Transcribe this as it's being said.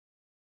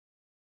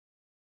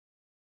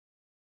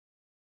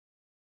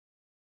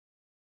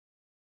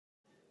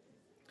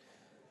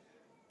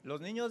Los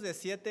niños de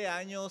 7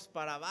 años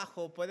para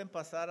abajo pueden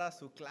pasar a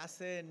su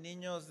clase.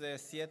 Niños de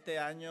 7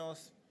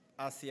 años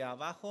hacia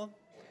abajo,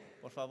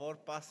 por favor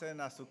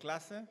pasen a su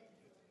clase.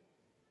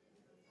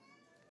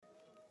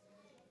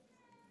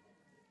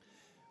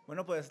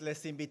 Bueno, pues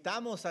les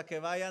invitamos a que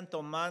vayan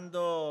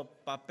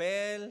tomando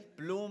papel,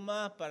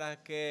 pluma,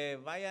 para que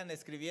vayan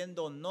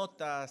escribiendo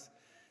notas.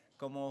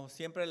 Como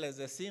siempre les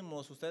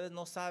decimos, ustedes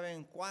no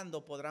saben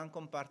cuándo podrán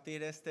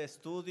compartir este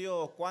estudio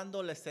o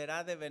cuándo les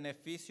será de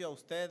beneficio a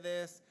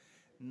ustedes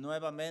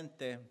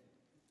nuevamente.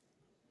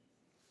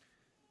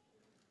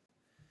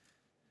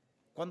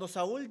 Cuando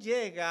Saúl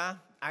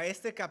llega a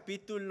este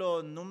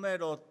capítulo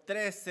número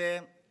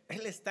 13,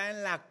 él está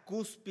en la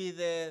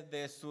cúspide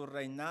de su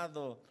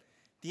reinado.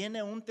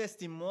 Tiene un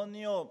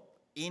testimonio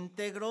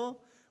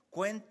íntegro,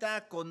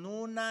 cuenta con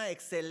una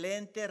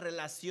excelente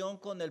relación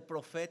con el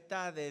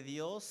profeta de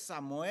Dios,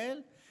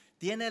 Samuel.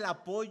 Tiene el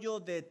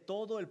apoyo de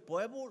todo el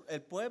pueblo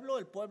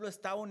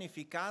está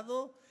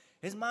unificado.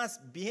 Es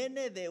más,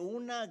 viene de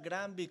una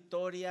gran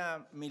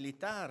victoria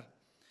militar.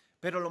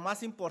 Pero lo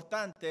más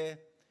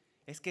importante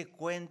es que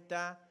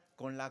cuenta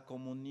con la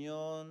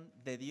comunión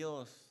de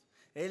Dios.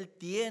 Él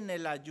tiene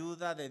la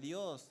ayuda de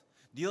Dios.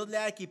 Dios le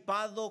ha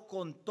equipado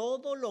con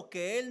todo lo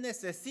que él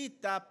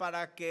necesita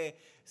para que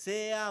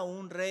sea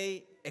un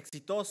rey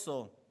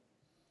exitoso.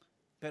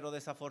 Pero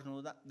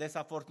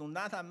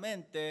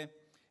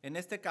desafortunadamente, en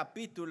este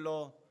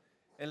capítulo,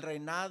 el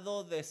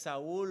reinado de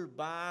Saúl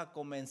va a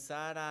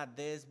comenzar a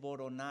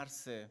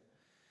desmoronarse.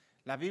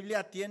 La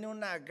Biblia tiene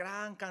una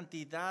gran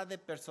cantidad de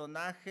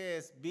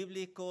personajes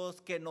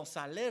bíblicos que nos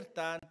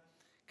alertan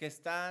que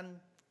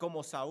están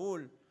como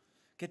Saúl,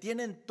 que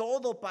tienen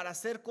todo para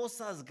hacer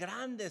cosas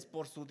grandes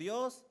por su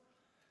Dios,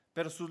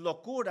 pero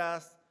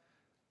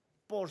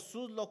por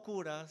sus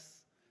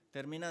locuras,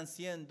 terminan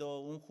siendo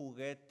un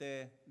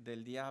juguete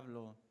del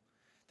diablo.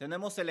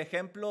 Tenemos el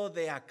ejemplo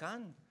de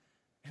Acán.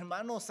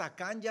 Hermanos,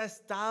 Acán ya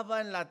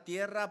estaba en la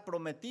tierra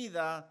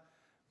prometida,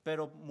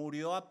 pero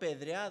murió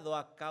apedreado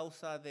a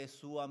causa de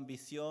su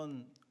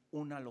ambición,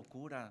 una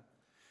locura.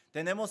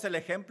 Tenemos el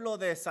ejemplo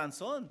de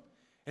Sansón,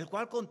 el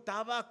cual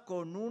contaba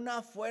con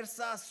una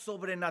fuerza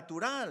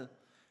sobrenatural,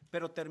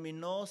 pero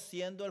terminó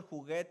siendo el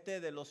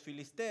juguete de los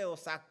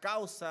filisteos a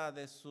causa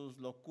de sus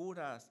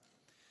locuras.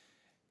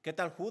 ¿Qué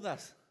tal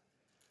Judas?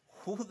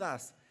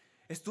 Judas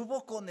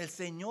estuvo con el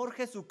Señor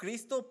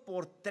Jesucristo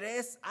por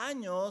 3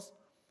 años,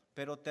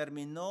 pero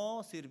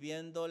terminó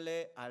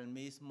sirviéndole al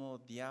mismo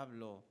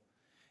diablo.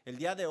 El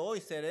día de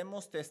hoy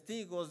seremos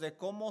testigos de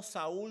cómo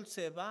Saúl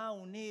se va a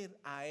unir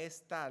a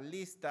esta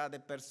lista de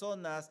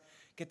personas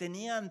que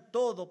tenían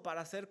todo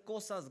para hacer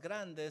cosas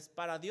grandes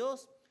para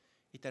Dios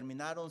y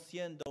terminaron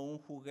siendo un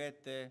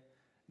juguete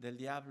del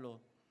diablo.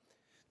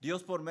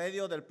 Dios, por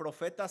medio del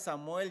profeta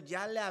Samuel,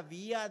 ya le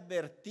había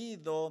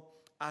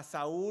advertido a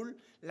Saúl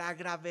la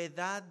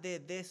gravedad de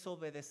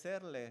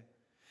desobedecerle.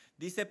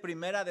 Dice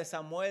Primera de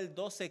Samuel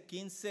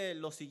 12:15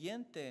 lo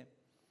siguiente: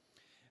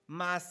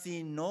 mas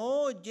si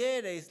no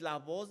oyereis la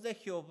voz de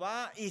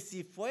Jehová, y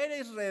si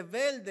fuereis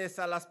rebeldes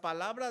a las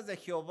palabras de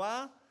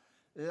Jehová,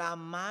 la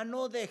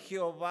mano de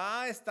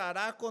Jehová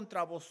estará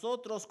contra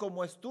vosotros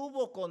como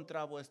estuvo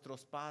contra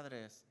vuestros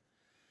padres.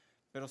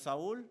 Pero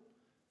Saúl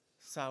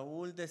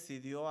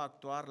decidió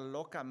actuar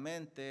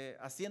locamente,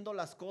 haciendo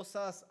las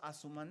cosas a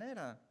su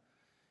manera.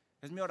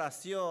 Es mi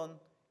oración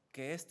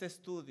que este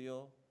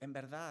estudio, en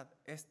verdad,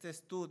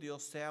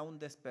 sea un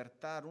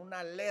despertar, una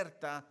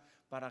alerta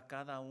para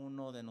cada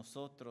uno de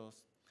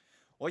nosotros.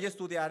 Hoy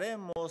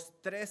estudiaremos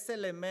 3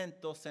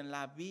 elementos en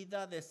la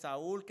vida de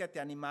Saúl que te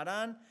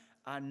animarán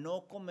a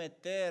no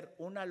cometer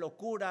una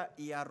locura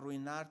y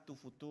arruinar tu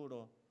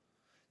futuro.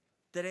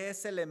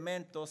 3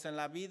 elementos en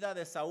la vida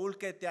de Saúl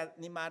que te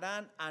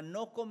animarán a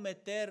no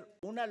cometer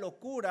una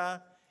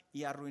locura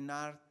y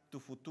arruinar tu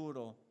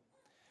futuro.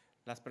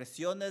 Las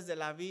presiones de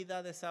la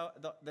vida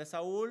de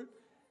Saúl,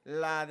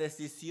 la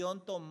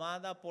decisión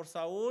tomada por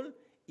Saúl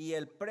y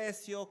el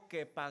precio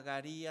que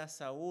pagaría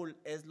Saúl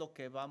es lo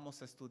que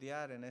vamos a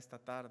estudiar en esta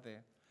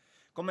tarde.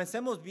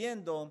 Comencemos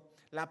viendo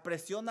la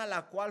presión a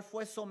la cual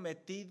fue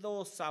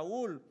sometido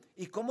Saúl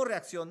y cómo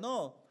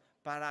reaccionó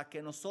para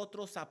que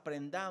nosotros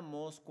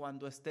aprendamos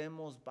cuando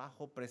estemos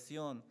bajo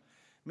presión.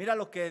 Mira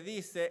lo que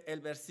dice el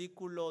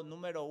versículo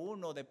número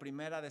 1 de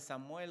Primera de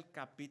Samuel,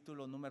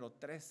 capítulo número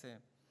 13.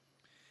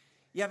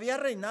 Y había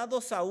reinado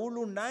Saúl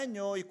 1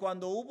 año, y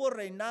cuando hubo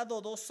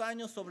reinado 2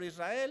 años sobre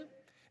Israel,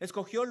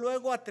 escogió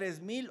luego a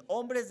 3,000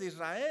 hombres de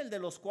Israel, de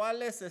los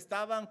cuales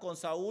estaban con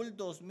Saúl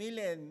 2,000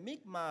 en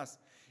Micmas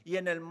y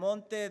en el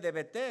monte de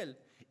Betel,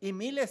 y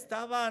 1,000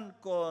 estaban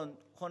con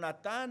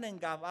Jonatán en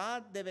Gabaa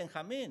de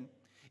Benjamín,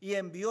 y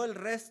envió el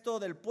resto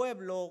del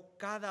pueblo,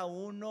 cada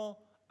uno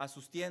a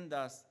sus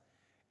tiendas.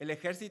 El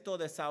ejército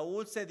de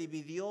Saúl se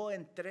dividió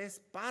en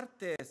 3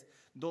 partes,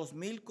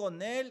 2,000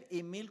 con él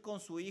y 1,000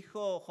 con su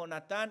hijo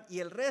Jonatán, y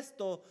el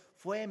resto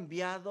fue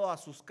enviado a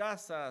sus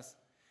casas.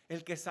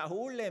 El que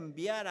Saúl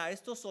enviara a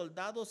estos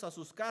soldados a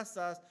sus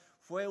casas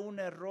fue un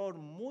error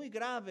muy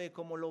grave,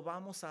 como lo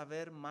vamos a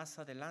ver más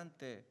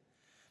adelante.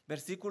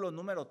 Versículo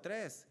número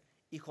 3.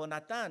 y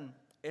Jonatán,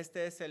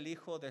 este es el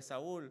hijo de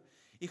Saúl.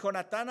 Y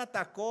Jonatán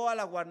atacó a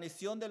la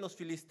guarnición de los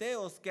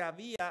filisteos que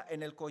había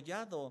en el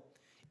collado,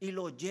 y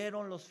lo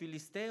oyeron los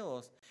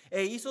filisteos.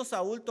 E hizo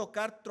Saúl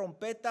tocar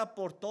trompeta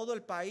por todo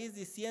el país,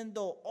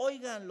 diciendo: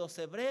 oigan los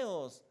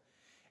hebreos.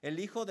 El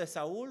hijo de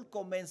Saúl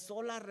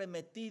comenzó la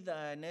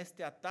arremetida en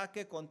este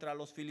ataque contra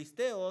los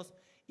filisteos,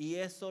 y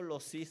eso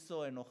los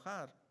hizo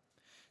enojar.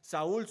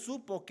 Saúl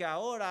supo que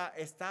ahora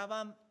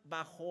estaban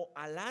bajo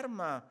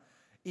alarma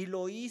y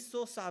lo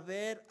hizo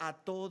saber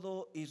a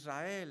todo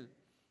Israel.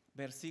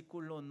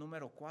 Versículo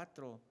número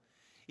 4.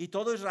 Y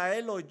todo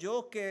Israel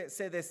oyó que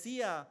se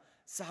decía: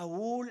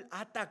 Saúl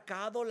ha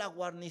atacado la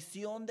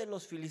guarnición de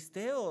los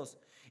filisteos,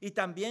 y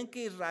también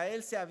que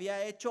Israel se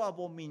había hecho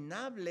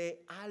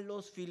abominable a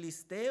los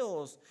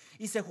filisteos.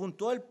 Y se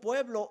juntó el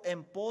pueblo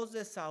en pos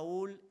de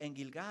Saúl en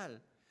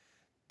Gilgal.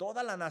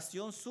 Toda la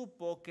nación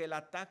supo que el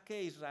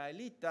ataque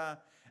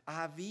israelita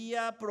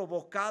había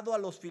provocado a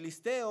los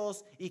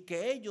filisteos y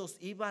que ellos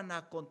iban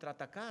a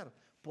contraatacar.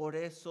 Por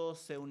eso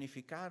se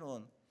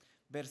unificaron.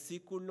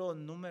 Versículo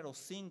número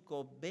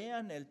 5.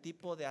 Vean el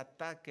tipo de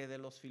ataque de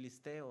los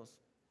filisteos.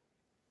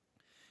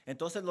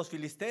 Entonces los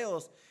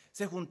filisteos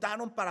se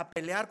juntaron para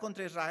pelear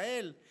contra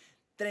Israel.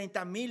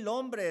 30,000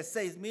 hombres,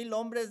 6,000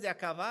 hombres de a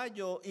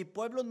caballo y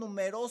pueblo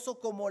numeroso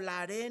como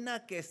la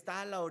arena que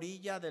está a la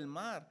orilla del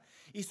mar.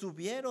 Y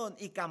subieron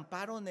y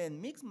camparon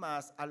en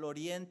Mixmas, al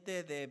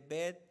oriente de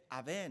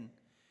Bet-Aven.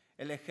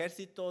 El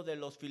ejército de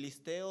los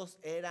filisteos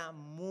era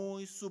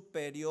muy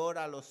superior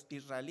a los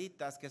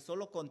israelitas, que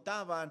solo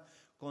contaban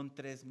con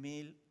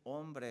 3,000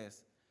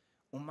 hombres.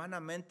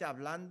 Humanamente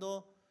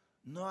hablando,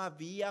 no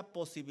había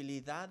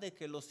posibilidad de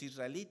que los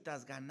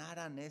israelitas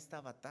ganaran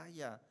esta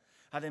batalla.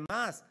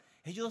 Además,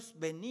 ellos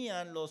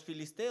venían, los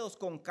filisteos,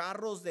 con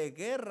carros de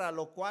guerra,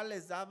 lo cual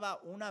les daba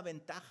una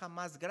ventaja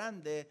más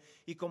grande.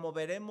 Y como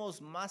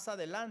veremos más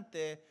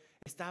adelante,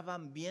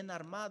 estaban bien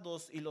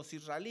armados y los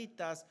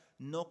israelitas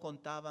no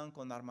contaban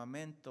con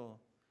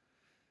armamento.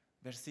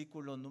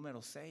 Versículo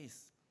número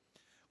 6.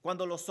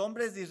 Cuando los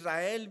hombres de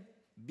Israel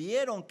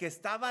vieron que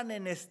estaban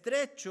en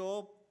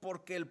estrecho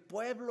porque el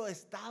pueblo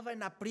estaba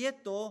en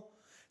aprieto,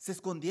 se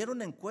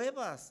escondieron en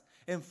cuevas,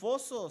 en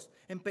fosos,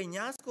 en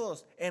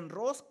peñascos, en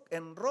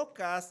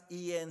rocas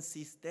y en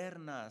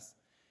cisternas.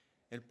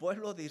 El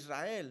pueblo de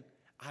Israel,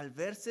 al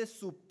verse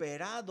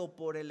superado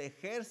por el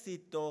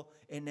ejército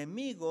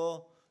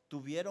enemigo,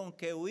 tuvieron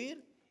que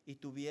huir y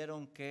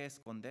tuvieron que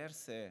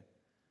esconderse.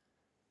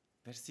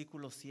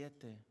 Versículo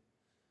 7.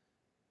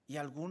 Y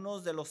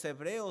algunos de los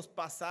hebreos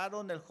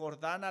pasaron el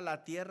Jordán a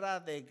la tierra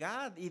de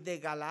Gad y de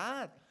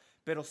Galaad,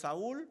 pero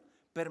Saúl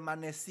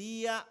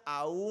permanecía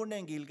aún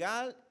en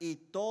Gilgal y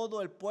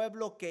todo el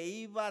pueblo que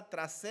iba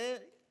tras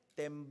él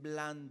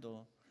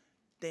temblando.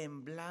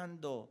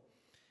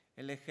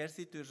 El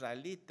ejército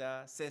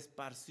israelita se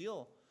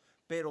esparció,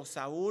 pero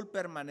Saúl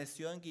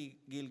permaneció en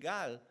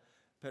Gilgal,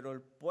 pero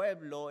el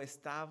pueblo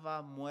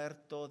estaba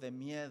muerto de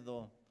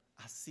miedo.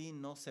 Así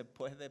no se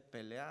puede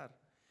pelear.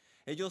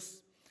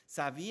 Ellos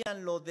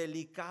sabían lo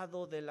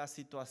delicado de la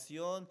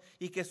situación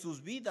y que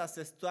sus vidas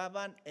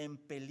estaban en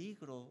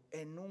peligro,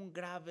 en un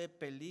grave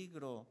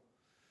peligro.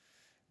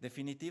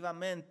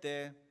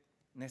 Definitivamente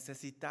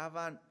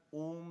necesitaban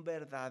un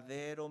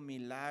verdadero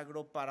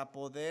milagro para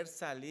poder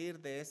salir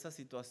de esa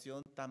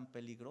situación tan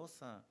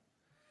peligrosa.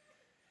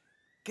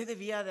 ¿Qué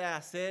debía de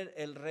hacer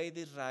el rey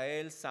de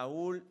Israel,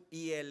 Saúl,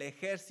 y el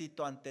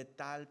ejército ante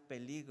tal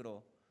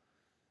peligro?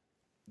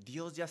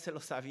 Dios ya se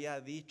los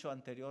había dicho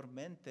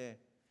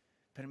anteriormente.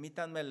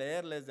 Permítanme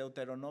leerles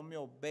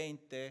Deuteronomio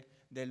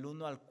 20, del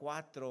 1 al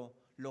 4,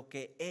 lo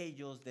que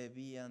ellos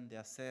debían de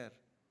hacer.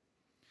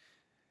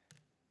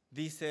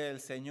 Dice el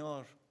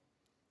Señor: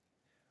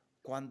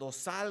 cuando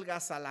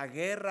salgas a la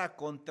guerra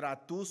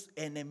contra tus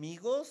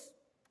enemigos,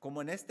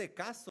 como en este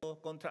caso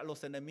contra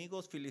los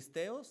enemigos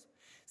filisteos,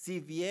 si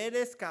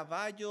vieres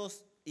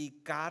caballos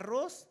y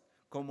carros,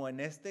 como en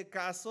este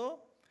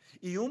caso,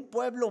 y un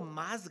pueblo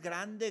más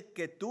grande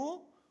que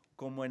tú,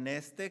 como en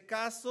este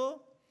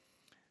caso,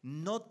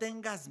 no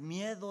tengas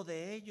miedo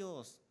de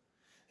ellos.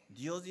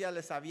 Dios ya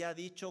les había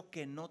dicho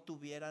que no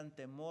tuvieran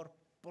temor.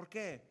 ¿Por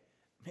qué?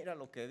 Mira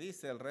lo que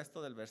dice el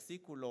resto del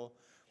versículo.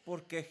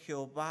 Porque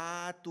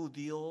Jehová tu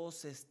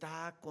Dios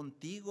está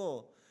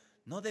contigo.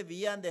 No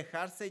debían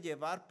dejarse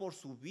llevar por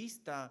su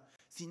vista,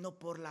 sino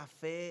por la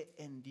fe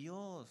en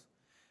Dios.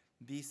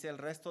 Dice el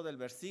resto del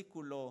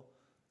versículo: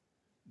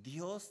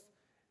 Dios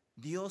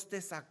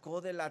te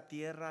sacó de la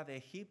tierra de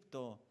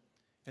Egipto.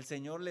 El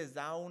Señor les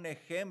da un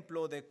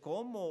ejemplo de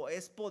cómo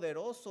es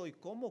poderoso y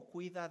cómo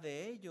cuida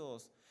de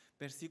ellos.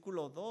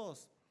 Versículo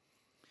 2.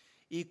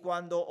 Y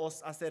cuando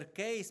os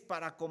acerquéis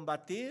para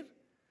combatir,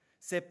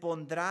 se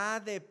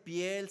pondrá de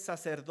pie el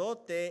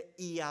sacerdote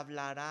y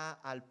hablará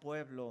al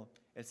pueblo.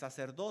 El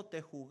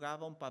sacerdote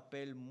jugaba un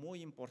papel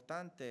muy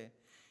importante.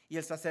 Y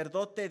el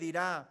sacerdote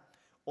dirá: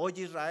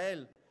 oye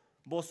Israel,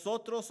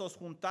 vosotros os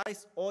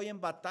juntáis hoy en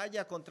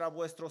batalla contra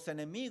vuestros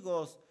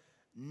enemigos.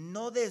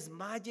 No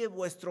desmaye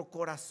vuestro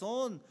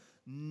corazón,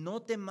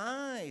 no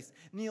temáis,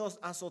 ni os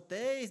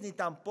azotéis, ni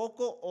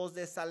tampoco os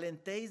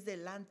desalentéis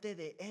delante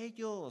de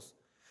ellos.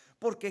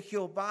 Porque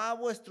Jehová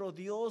vuestro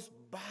Dios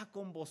va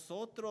con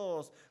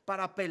vosotros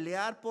para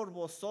pelear por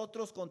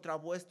vosotros contra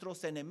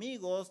vuestros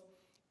enemigos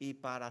y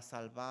para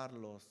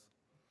salvarlos.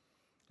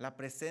 La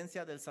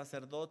presencia del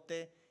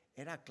sacerdote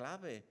era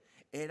clave,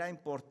 era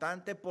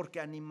importante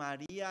porque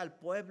animaría al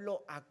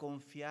pueblo a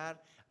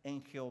confiar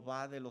en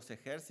Jehová de los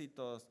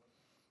ejércitos.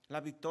 La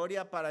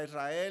victoria para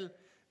Israel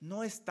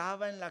no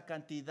estaba en la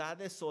cantidad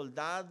de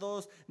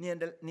soldados, ni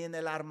en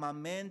el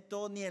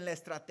armamento, ni en la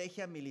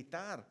estrategia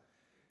militar.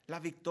 La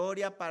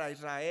victoria para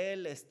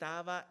Israel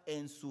estaba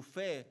en su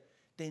fe.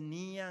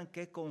 Tenían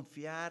que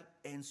confiar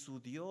en su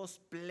Dios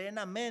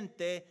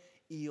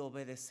plenamente y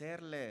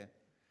obedecerle.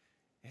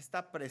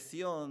 Esta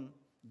presión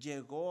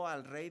llegó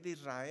al rey de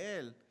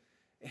Israel.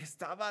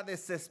 Estaba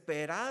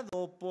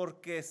desesperado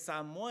porque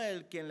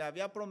Samuel, quien le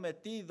había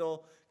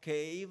prometido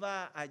que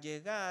iba a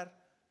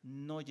llegar,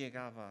 no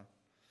llegaba.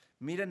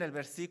 Miren el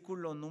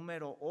versículo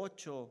número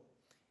 8.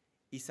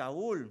 Y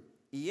Saúl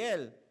y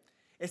él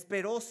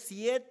esperó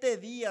 7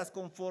 días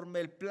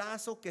conforme el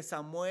plazo que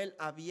Samuel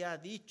había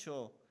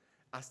dicho.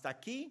 Hasta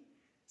aquí,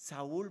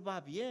 Saúl va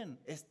bien,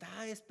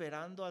 está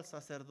esperando al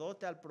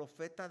sacerdote, al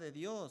profeta de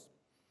Dios.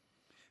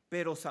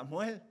 Pero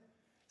Samuel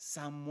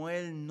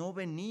no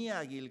venía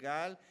a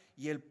Gilgal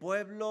y el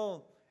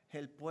pueblo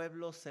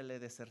se le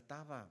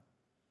desertaba.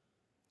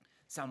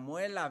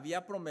 Samuel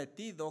había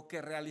prometido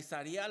que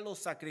realizaría los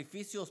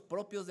sacrificios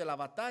propios de la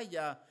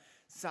batalla.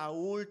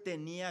 Saúl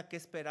tenía que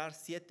esperar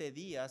 7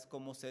 días,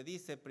 como se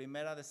dice,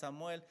 primera de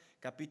Samuel,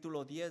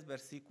 capítulo 10,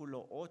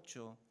 versículo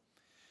 8.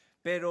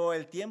 Pero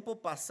el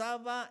tiempo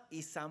pasaba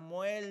y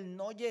Samuel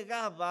no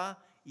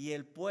llegaba y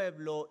el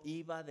pueblo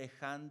iba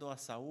dejando a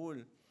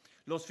Saúl.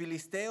 Los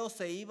filisteos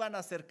se iban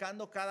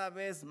acercando cada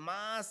vez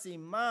más y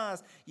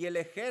más y el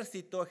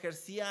ejército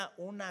ejercía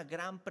una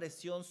gran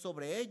presión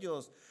sobre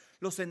ellos.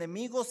 Los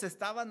enemigos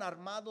estaban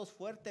armados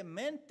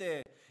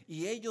fuertemente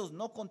y ellos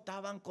no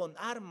contaban con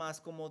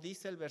armas, como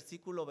dice el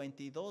versículo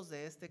 22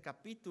 de este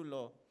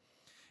capítulo.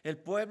 El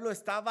pueblo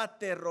estaba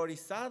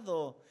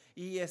aterrorizado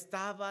y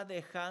estaba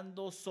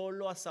dejando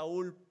solo a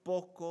Saúl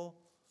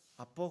poco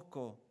a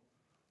poco.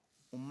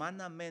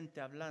 Humanamente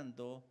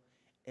hablando,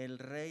 el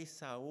rey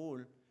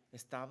Saúl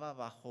estaba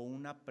bajo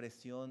una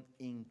presión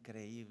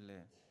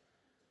increíble.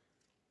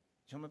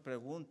 Yo me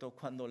pregunto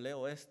cuando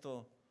leo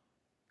esto,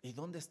 ¿y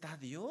dónde está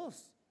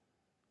Dios?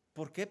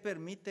 ¿Por qué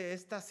permite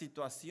esta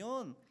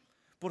situación?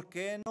 ¿Por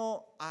qué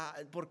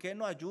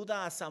no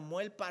ayuda a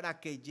Samuel para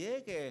que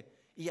llegue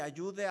y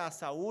ayude a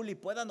Saúl y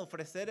puedan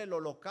ofrecer el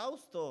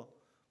holocausto?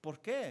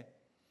 ¿Por qué?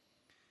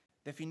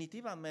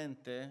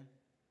 Definitivamente,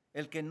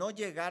 el que no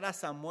llegara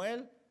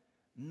Samuel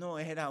no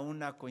era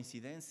una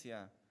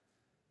coincidencia.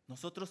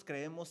 Nosotros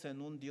creemos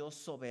en un Dios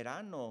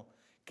soberano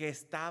que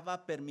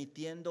estaba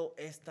permitiendo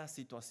esta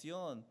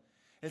situación.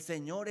 El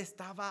Señor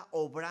estaba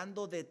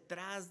obrando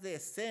detrás de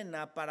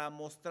escena para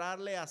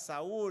mostrarle a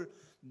Saúl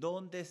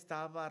dónde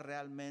estaba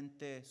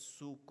realmente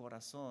su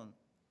corazón.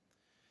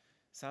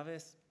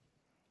 ¿Sabes?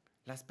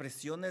 Las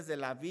presiones de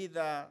la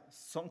vida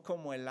son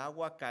como el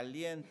agua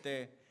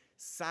caliente.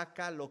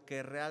 Saca lo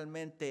que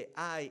realmente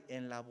hay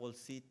en la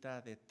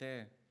bolsita de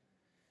té.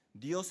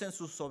 Dios en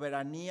su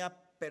soberanía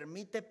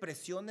permite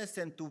presiones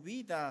en tu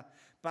vida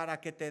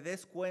para que te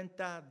des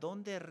cuenta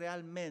dónde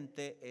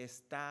realmente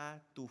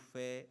está tu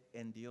fe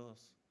en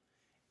Dios.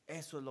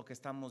 Eso es lo que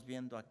estamos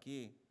viendo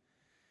aquí.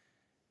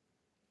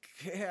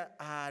 ¿Qué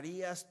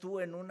harías tú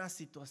en una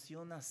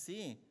situación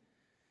así?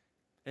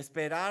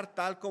 ¿Esperar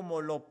tal como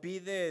lo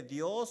pide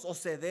Dios o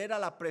ceder a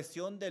la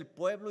presión del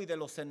pueblo y de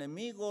los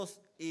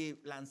enemigos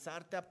y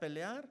lanzarte a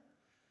pelear?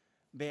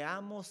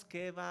 Veamos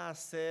qué va a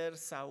hacer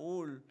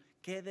Saúl.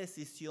 ¿Qué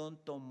decisión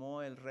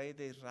tomó el rey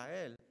de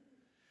Israel?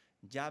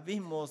 Ya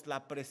vimos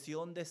la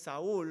presión de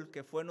Saúl,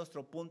 que fue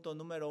nuestro punto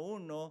número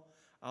 1.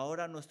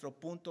 Ahora nuestro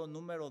punto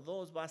número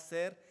 2 va a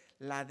ser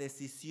la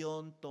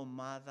decisión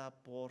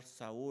tomada por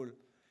Saúl.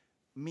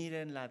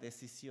 Miren la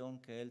decisión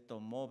que él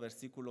tomó,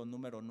 versículo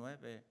número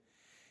 9.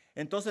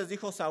 Entonces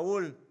dijo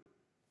Saúl,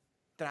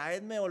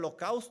 traedme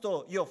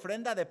holocausto y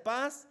ofrenda de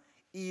paz,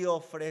 y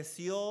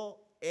ofreció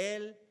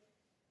el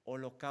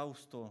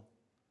holocausto.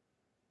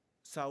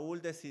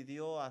 Saúl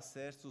decidió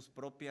hacer sus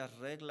propias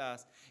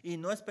reglas y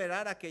no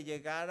esperar a que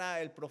llegara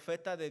el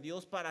profeta de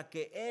Dios para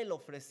que él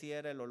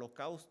ofreciera el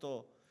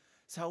holocausto.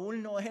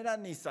 Saúl no era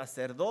ni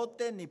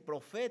sacerdote ni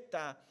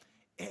profeta,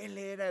 él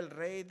era el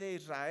rey de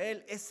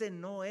Israel. Ese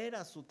no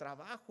era su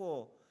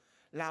trabajo.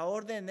 La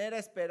orden era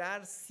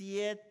esperar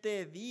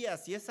 7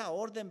 días y esa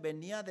orden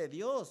venía de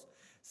Dios.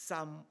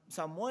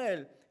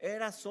 Samuel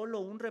era solo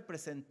un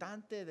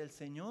representante del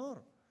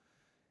Señor.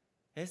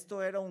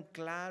 Esto era un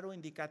claro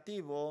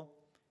indicativo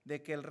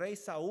de que el rey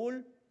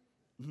Saúl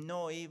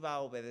no iba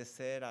a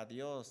obedecer a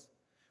Dios.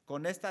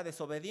 Con esta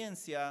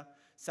desobediencia,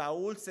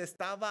 Saúl se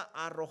estaba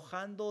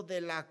arrojando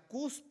de la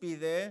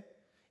cúspide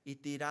y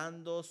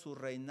tirando su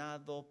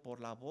reinado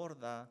por la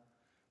borda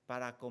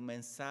para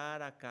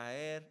comenzar a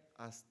caer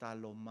hasta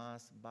lo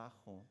más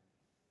bajo.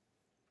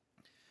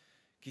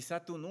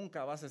 Quizá tú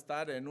nunca vas a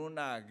estar en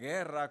una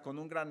guerra con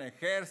un gran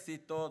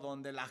ejército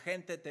donde la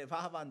gente te va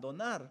a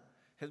abandonar.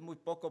 Es muy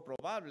poco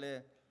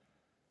probable,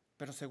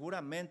 pero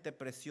seguramente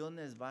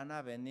presiones van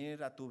a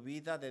venir a tu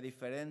vida de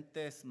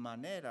diferentes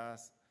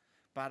maneras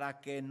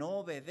para que no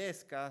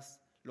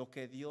obedezcas lo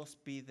que Dios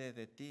pide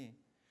de ti.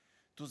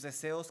 Tus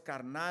deseos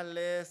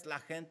carnales, la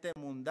gente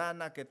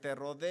mundana que te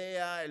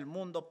rodea, el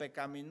mundo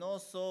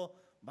pecaminoso,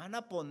 van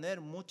a poner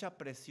mucha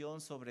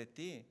presión sobre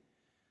ti.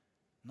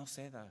 No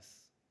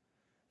cedas.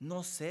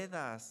 No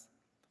cedas,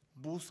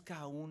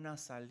 busca una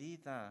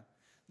salida.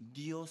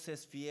 Dios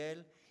es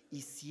fiel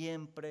y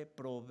siempre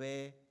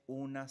provee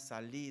una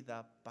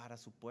salida para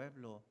su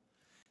pueblo.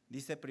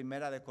 Dice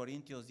 1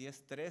 Corintios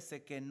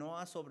 10:13 que no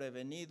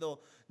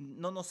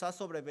nos ha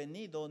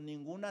sobrevenido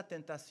ninguna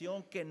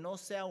tentación que no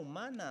sea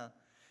humana,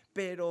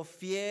 pero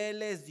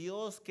fiel es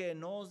Dios que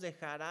no os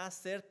dejará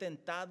ser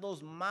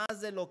tentados más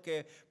de lo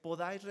que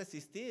podáis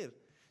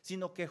resistir,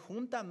 sino que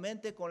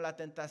juntamente con la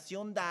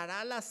tentación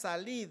dará la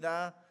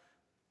salida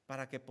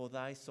para que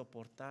podáis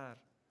soportar.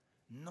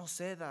 No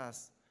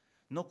cedas.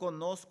 No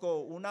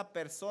conozco una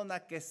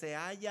persona que se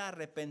haya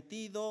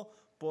arrepentido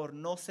por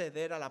no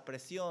ceder a la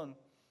presión,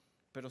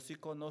 pero sí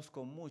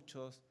conozco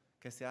muchos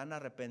que se han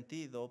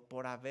arrepentido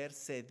por haber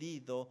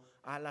cedido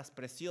a las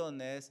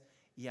presiones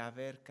y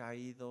haber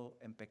caído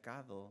en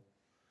pecado.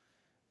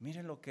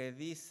 Miren lo que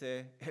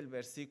dice el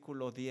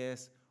versículo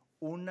 10,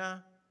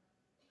 una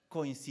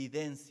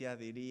coincidencia,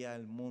 diría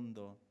el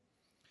mundo.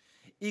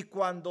 Y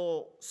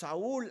cuando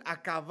Saúl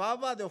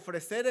acababa de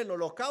ofrecer el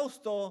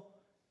holocausto,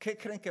 ¿qué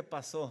creen que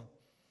pasó?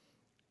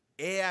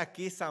 He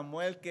aquí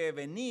Samuel que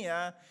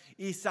venía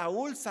y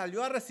Saúl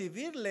salió a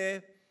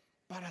recibirle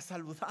para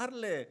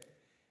saludarle.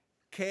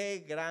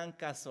 Qué gran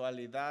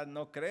casualidad,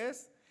 ¿no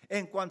crees?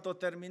 En cuanto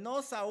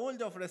terminó Saúl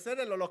de ofrecer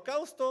el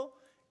holocausto,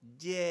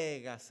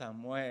 llega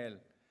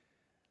Samuel.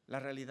 La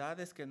realidad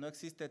es que no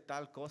existe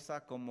tal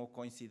cosa como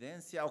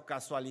coincidencia o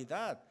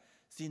casualidad,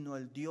 sino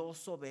el Dios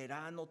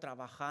soberano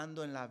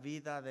trabajando en la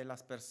vida de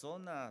las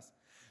personas.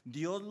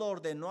 Dios lo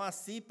ordenó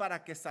así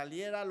para que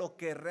saliera lo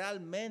que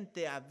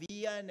realmente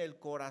había en el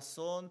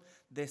corazón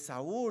de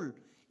Saúl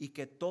y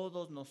que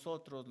todos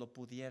nosotros lo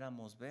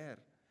pudiéramos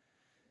ver.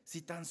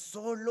 Si tan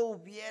solo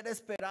hubiera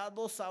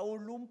esperado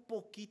Saúl un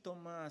poquito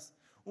más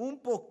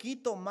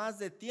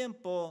de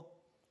tiempo,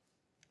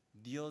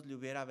 Dios le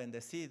hubiera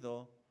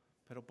bendecido,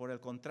 pero por el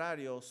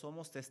contrario,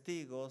 somos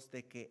testigos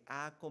de que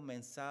ha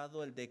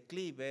comenzado el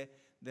declive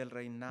del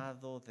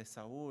reinado de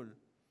Saúl.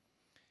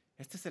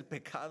 Este es el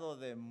pecado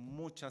de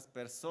muchas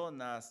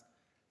personas.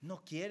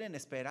 No quieren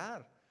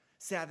esperar.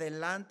 Se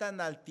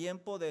adelantan al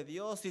tiempo de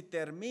Dios y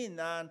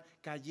terminan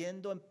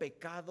cayendo en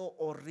pecado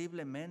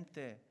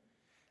horriblemente.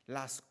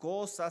 Las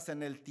cosas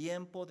en el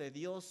tiempo de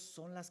Dios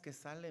son las que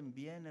salen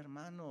bien,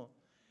 hermano.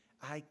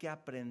 Hay que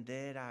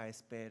aprender a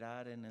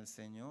esperar en el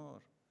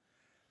Señor.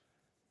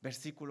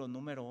 Versículo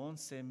número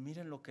 11,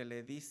 miren lo que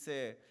le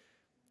dice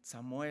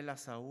Samuel a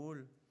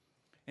Saúl.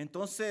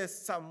 Entonces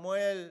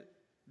Samuel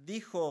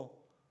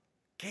dijo,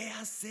 ¿qué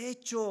has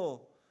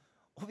hecho?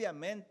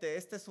 Obviamente,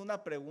 esta es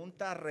una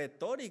pregunta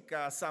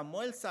retórica.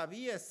 Samuel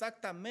sabía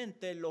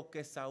exactamente lo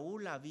que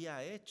Saúl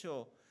había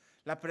hecho.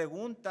 La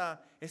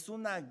pregunta es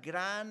una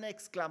gran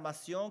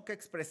exclamación que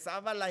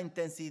expresaba la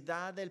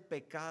intensidad del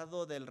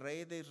pecado del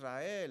rey de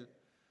Israel.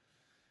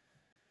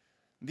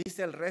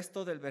 Dice el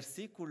resto del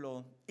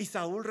versículo, y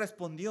Saúl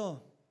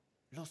respondió,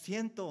 lo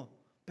siento,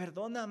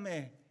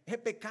 perdóname, he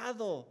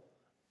pecado.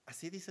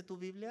 ¿Así dice tu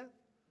Biblia?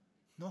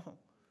 No.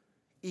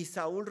 Y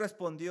Saúl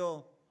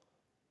respondió,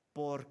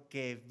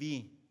 porque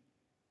vi.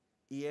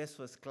 Y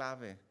eso es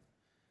clave.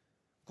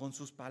 Con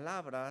sus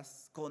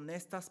palabras, con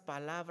estas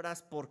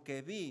palabras,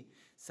 porque vi,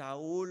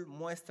 Saúl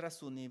muestra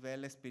su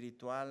nivel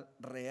espiritual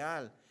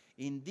real.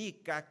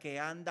 Indica que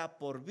anda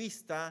por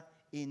vista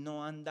y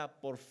no anda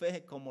por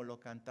fe, como lo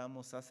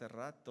cantamos hace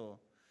rato.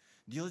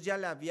 Dios ya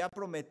le había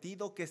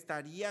prometido que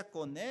estaría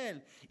con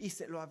él y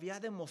se lo había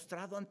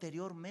demostrado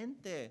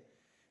anteriormente.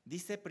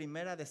 Dice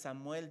 1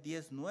 Samuel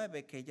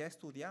 10:9 que ya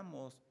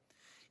estudiamos.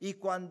 Y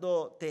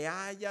cuando te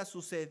haya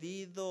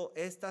sucedido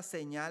estas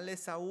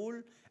señales,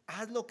 Saúl,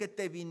 haz lo que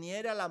te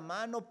viniera a la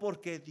mano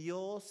porque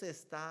Dios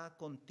está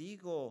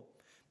contigo.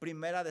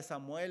 1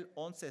 Samuel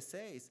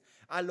 11:6.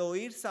 Al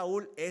oír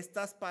Saúl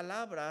estas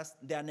palabras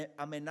de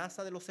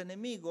amenaza de los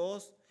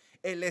enemigos,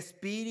 el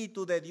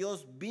Espíritu de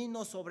Dios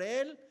vino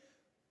sobre él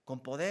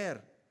con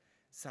poder.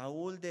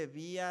 Saúl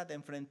debía de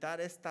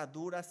enfrentar esta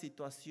dura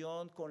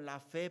situación con la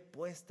fe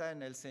puesta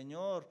en el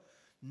Señor,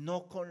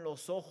 no con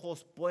los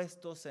ojos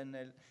puestos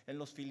en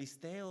los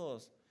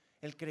filisteos.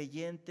 El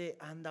creyente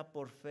anda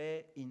por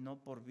fe y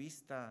no por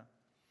vista.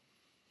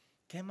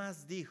 ¿Qué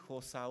más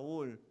dijo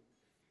Saúl?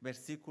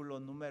 Versículo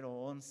número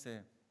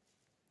 11.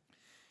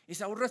 Y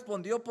Saúl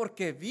respondió,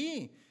 porque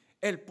vi,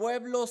 el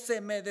pueblo se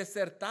me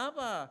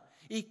desertaba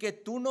y que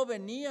tú no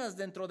venías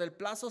dentro del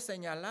plazo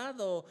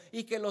señalado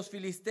y que los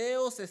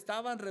filisteos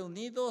estaban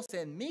reunidos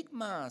en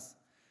Micmas.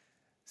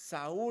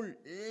 Saúl,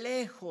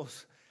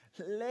 lejos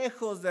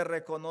de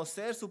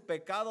reconocer su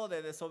pecado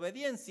de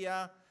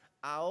desobediencia,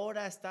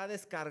 ahora está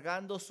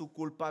descargando su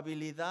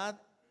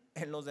culpabilidad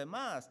en los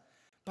demás.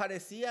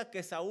 Parecía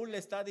que Saúl le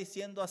está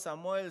diciendo a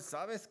Samuel,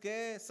 ¿sabes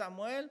qué,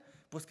 Samuel?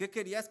 Pues ¿qué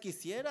querías que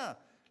hiciera?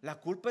 La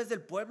culpa es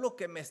del pueblo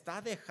que me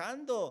está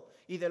dejando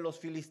y de los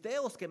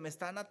filisteos que me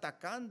están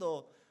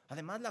atacando.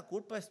 Además, la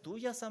culpa es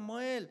tuya,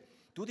 Samuel.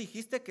 Tú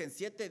dijiste que en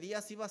 7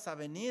 días ibas a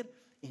venir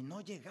y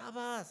no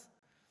llegabas.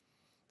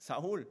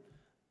 Saúl,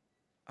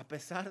 a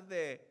pesar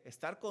de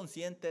estar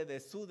consciente de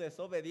su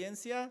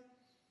desobediencia,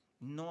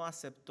 no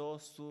aceptó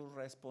su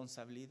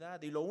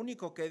responsabilidad. Y lo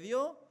único que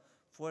dio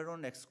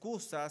fueron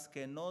excusas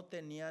que no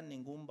tenían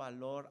ningún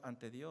valor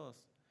ante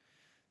Dios.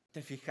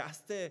 ¿Te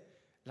fijaste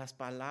las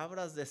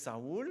palabras de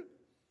Saúl?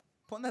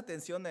 Pon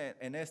atención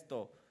en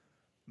esto.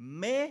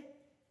 Me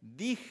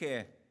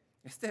dije.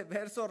 Este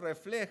verso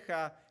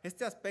refleja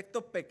este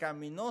aspecto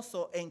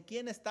pecaminoso en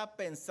quién está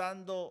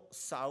pensando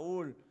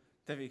Saúl.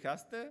 ¿Te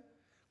fijaste?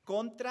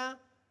 Contra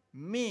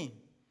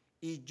mí.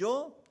 Y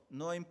yo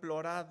no he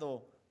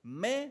implorado.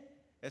 Me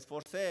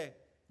esforcé.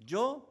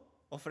 Yo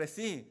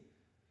ofrecí.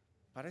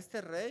 Para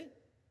este rey,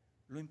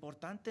 lo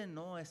importante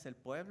no es el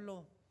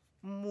pueblo,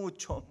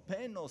 mucho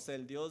menos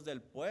el Dios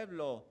del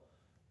pueblo.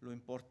 Lo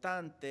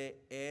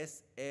importante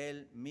es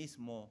Él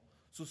mismo.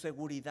 Su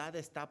seguridad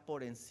está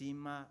por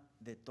encima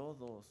de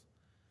todos.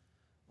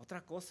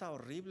 Otra cosa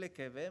horrible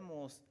que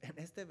vemos en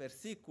este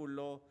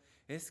versículo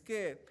es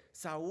que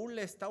Saúl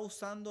está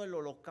usando el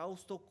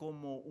holocausto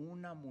como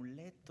un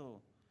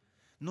amuleto.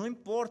 No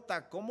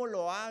importa cómo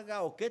lo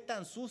haga o qué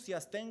tan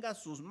sucias tenga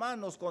sus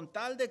manos, con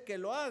tal de que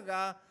lo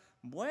haga,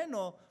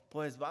 bueno,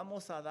 pues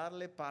vamos a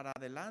darle para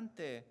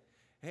adelante.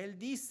 Él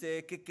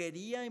dice que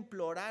quería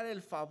implorar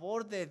el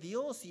favor de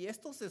Dios y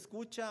esto se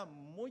escucha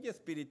muy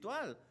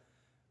espiritual,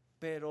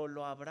 pero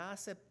 ¿lo habrá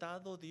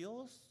aceptado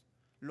Dios?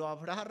 ¿Lo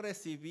habrá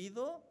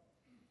recibido?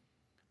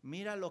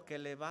 Mira lo que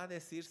le va a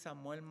decir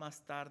Samuel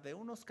más tarde,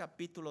 unos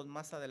capítulos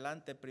más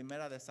adelante,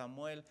 primera de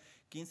Samuel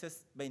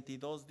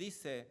 15:22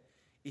 dice,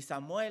 y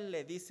Samuel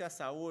le dice a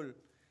Saúl,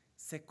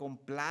 ¿se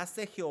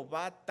complace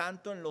Jehová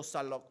tanto en los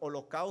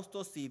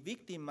holocaustos y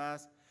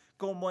víctimas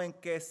como en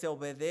que se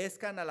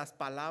obedezcan a las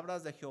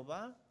palabras de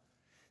Jehová?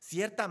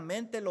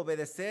 Ciertamente el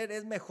obedecer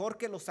es mejor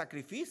que los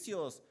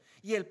sacrificios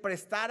y el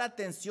prestar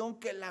atención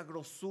que la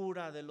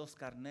grosura de los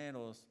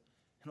carneros.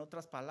 En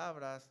otras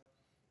palabras,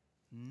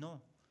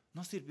 no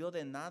sirvió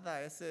de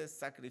nada ese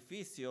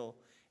sacrificio.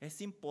 Es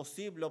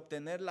imposible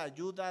obtener la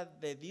ayuda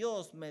de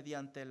Dios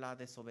mediante la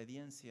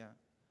desobediencia.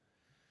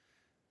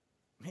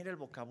 Mira, el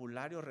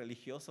vocabulario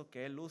religioso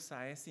que él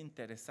usa es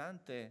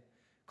interesante.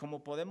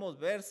 Como podemos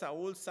ver,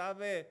 Saúl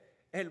sabe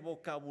el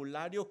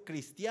vocabulario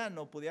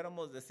cristiano,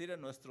 pudiéramos decir en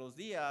nuestros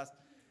días,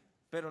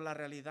 pero la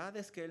realidad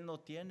es que él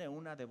no tiene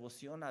una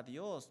devoción a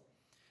Dios.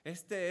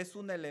 Este es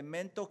un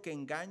elemento que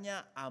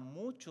engaña a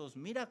muchos.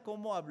 Mira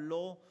cómo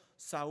habló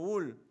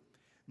Saúl.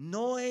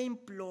 No he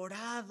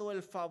implorado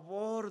el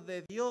favor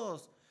de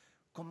Dios,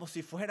 como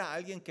si fuera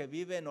alguien que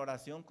vive en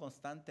oración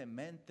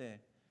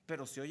constantemente.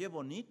 Pero se oye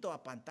bonito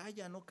a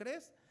pantalla, ¿no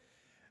crees?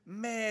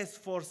 Me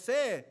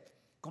esforcé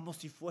como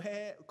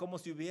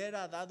si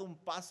hubiera dado un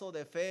paso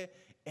de fe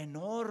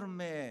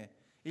enorme.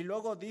 Y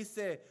luego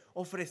dice,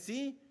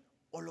 ofrecí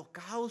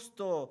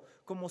holocausto,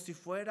 como si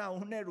fuera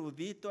un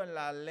erudito en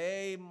la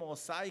ley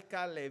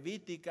mosaica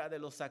levítica de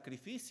los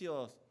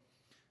sacrificios.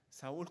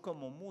 Saúl,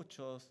 como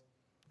muchos,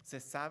 se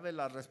sabe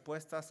las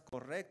respuestas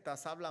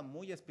correctas, habla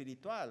muy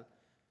espiritual,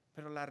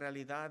 pero la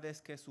realidad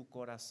es que su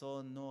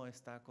corazón no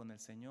está con el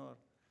Señor.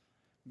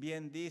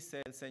 Bien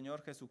dice el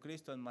Señor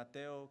Jesucristo en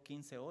Mateo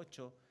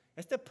 15:8,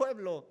 este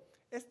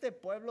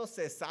pueblo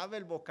se sabe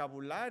el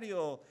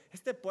vocabulario,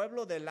 este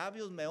pueblo de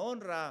labios me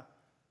honra,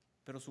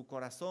 pero su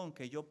corazón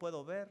que yo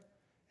puedo ver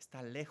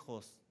está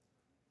lejos,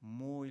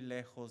 muy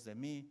lejos de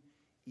mí,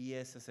 y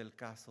ese es el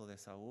caso de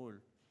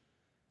Saúl.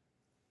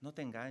 No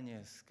te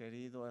engañes,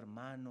 querido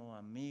hermano,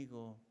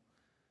 amigo.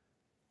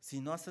 Si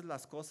no haces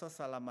las cosas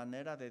a la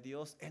manera de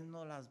Dios, Él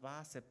no las va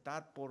a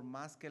aceptar por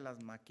más que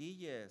las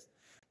maquilles,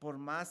 por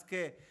más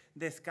que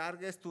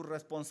descargues tu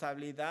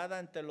responsabilidad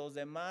ante los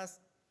demás.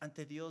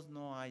 Ante Dios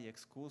no hay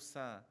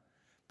excusa.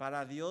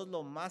 Para Dios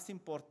lo más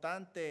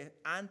importante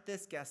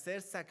antes que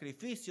hacer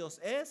sacrificios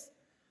es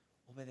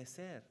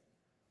obedecer,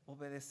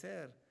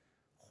 obedecer.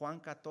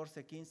 Juan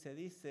 14:15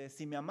 dice,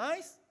 si me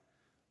amáis,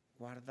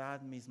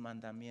 guardad mis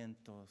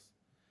mandamientos.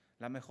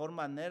 La mejor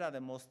manera de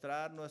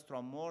mostrar nuestro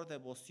amor,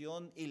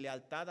 devoción y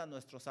lealtad a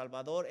nuestro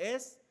Salvador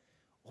es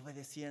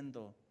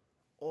obedeciendo,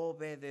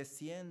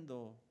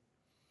 obedeciendo.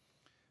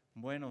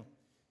 Bueno,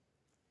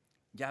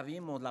 ya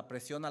vimos la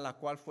presión a la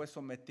cual fue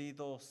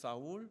sometido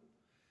Saúl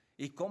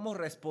y cómo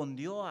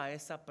respondió a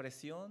esa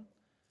presión.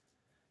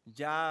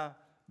 Ya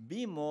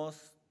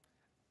vimos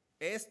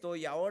esto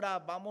y ahora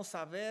vamos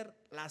a ver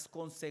las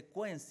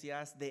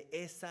consecuencias de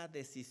esa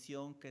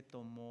decisión que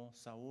tomó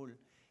Saúl.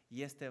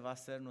 Y este va a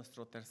ser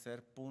nuestro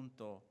tercer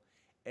punto,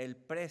 el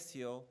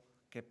precio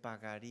que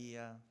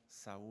pagaría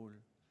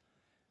Saúl.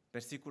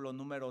 Versículo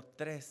número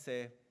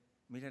 13,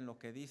 miren lo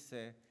que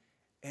dice.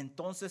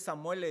 Entonces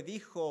Samuel le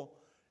dijo,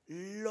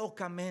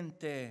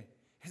 locamente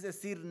Es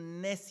decir,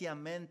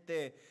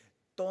 neciamente,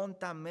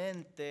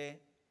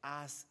 tontamente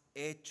has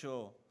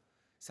hecho.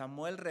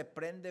 Samuel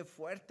reprende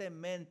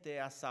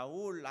fuertemente a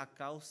Saúl a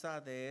causa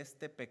de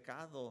este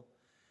pecado.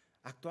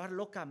 Actuar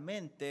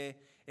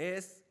locamente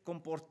es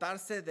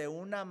comportarse de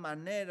una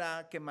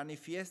manera que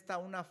manifiesta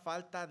una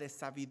falta de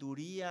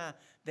sabiduría,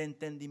 de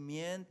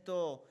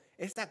entendimiento.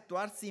 Es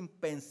actuar sin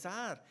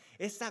pensar,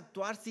 es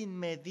actuar sin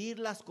medir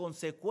las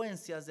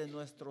consecuencias de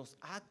nuestros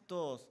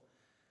actos.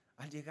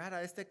 Al llegar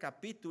a este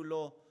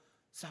capítulo,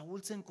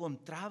 Saúl se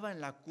encontraba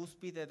en la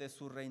cúspide de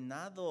su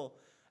reinado.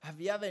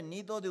 Había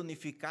venido de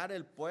unificar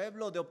el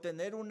pueblo, de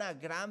obtener una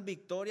gran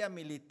victoria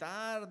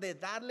militar, de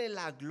darle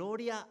la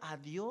gloria a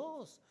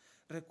Dios.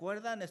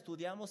 ¿Recuerdan?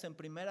 Estudiamos en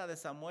 1 de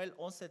Samuel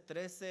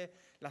 11:13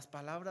 las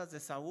palabras de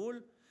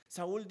Saúl.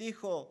 Saúl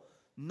dijo: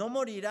 no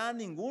morirá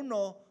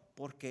ninguno,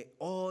 porque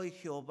hoy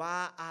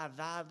Jehová ha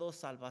dado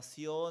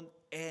salvación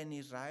en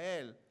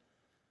Israel.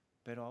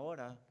 Pero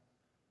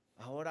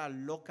ahora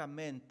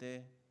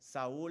locamente,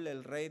 Saúl,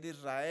 el rey de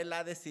Israel,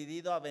 ha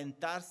decidido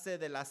aventarse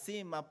de la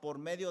cima por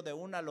medio de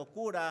una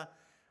locura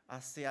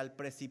hacia el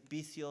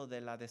precipicio de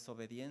la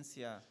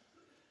desobediencia.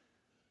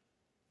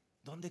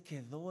 ¿Dónde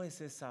quedó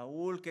ese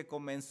Saúl que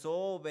comenzó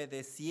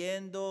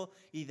obedeciendo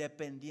y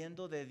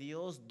dependiendo de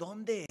Dios?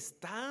 ¿Dónde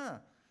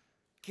está?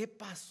 ¿Qué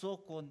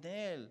pasó con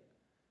él?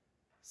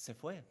 Se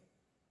fue.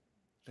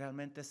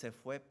 Realmente se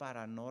fue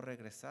para no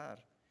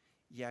regresar.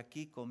 Y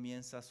aquí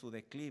comienza su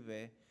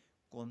declive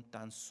con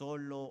tan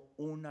solo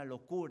una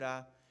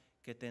locura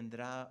que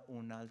tendrá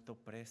un alto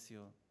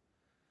precio.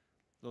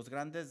 Los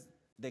grandes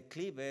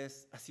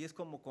declives, así es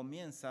como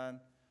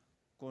comienzan,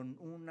 con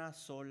una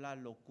sola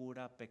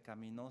locura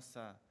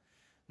pecaminosa.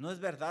 No es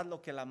verdad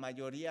lo que la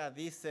mayoría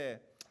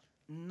dice: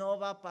 no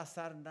va a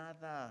pasar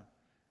nada.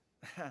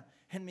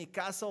 En mi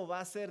caso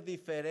va a ser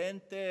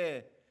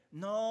diferente.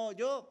 No,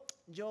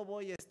 yo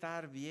voy a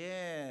estar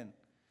bien.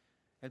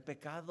 El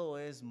pecado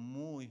es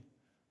muy,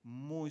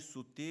 muy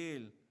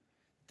sutil.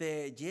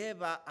 Te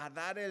lleva a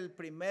dar el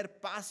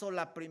primer paso,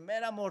 la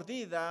primera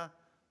mordida,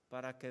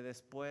 para que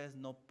después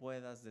no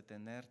puedas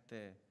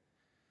detenerte.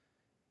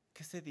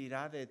 ¿Qué se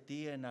dirá de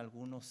ti en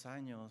algunos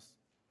años?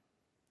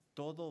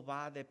 Todo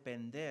va a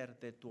depender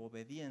de tu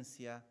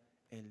obediencia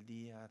el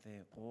día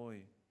de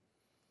hoy.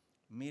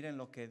 Miren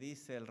lo que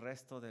dice el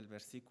resto del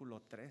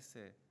versículo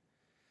 13.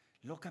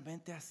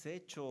 Locamente has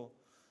hecho.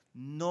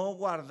 No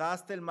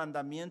guardaste el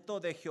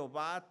mandamiento de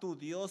Jehová tu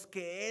Dios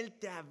que él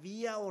te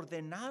había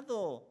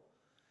ordenado.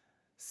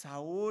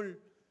 Saúl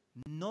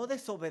no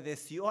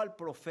desobedeció al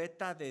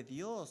profeta de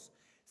Dios,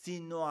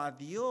 sino a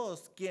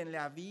Dios, quien le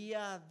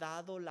había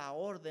dado la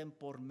orden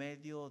por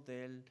medio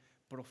del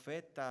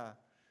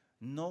profeta.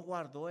 No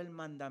guardó el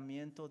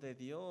mandamiento de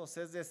Dios,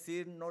 es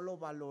decir, no lo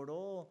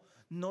valoró,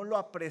 no lo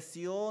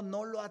apreció,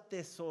 no lo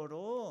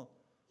atesoró.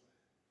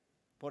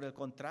 Por el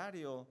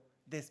contrario,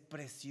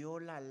 despreció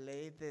la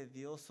ley de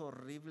Dios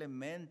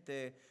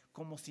horriblemente,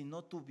 como si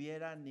no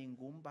tuviera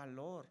ningún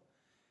valor.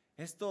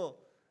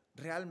 Esto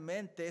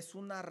realmente es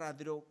una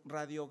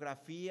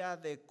radiografía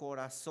de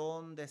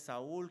corazón de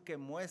Saúl que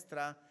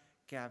muestra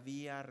que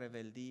había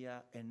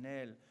rebeldía en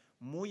él.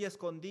 Muy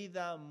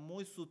escondida,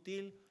 muy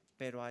sutil,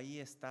 pero ahí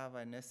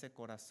estaba en ese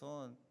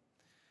corazón.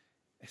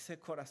 Ese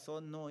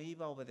corazón no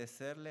iba a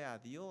obedecerle a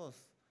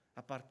Dios.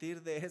 A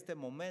partir de este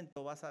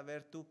momento vas a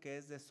ver tú que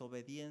es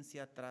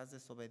desobediencia tras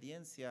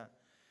desobediencia.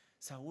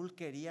 Saúl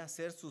quería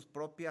hacer sus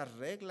propias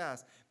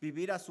reglas,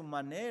 vivir a su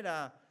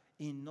manera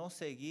y no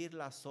seguir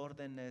las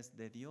órdenes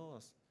de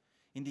Dios.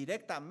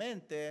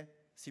 Indirectamente,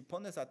 si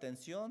pones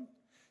atención,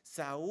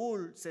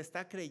 Saúl se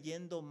está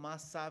creyendo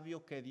más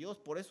sabio que Dios,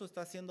 por eso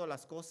está haciendo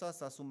las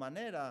cosas a su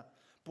manera.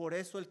 Por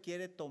eso él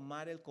quiere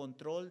tomar el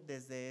control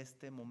desde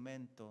este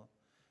momento.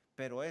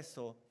 Pero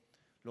eso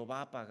lo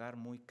va a pagar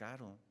muy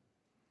caro.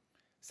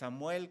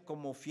 Samuel,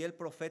 como fiel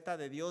profeta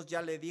de Dios,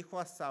 ya le dijo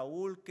a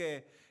Saúl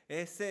que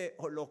ese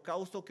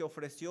holocausto que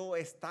ofreció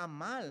está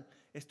mal,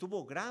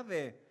 estuvo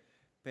grave,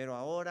 pero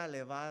ahora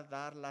le va a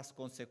dar las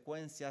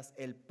consecuencias,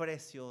 el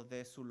precio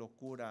de su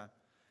locura.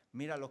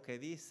 Mira lo que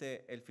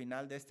dice el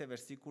final de este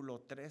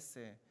versículo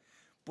 13.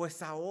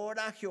 Pues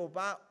ahora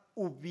Jehová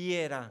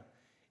hubiera,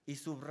 y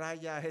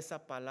subraya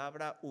esa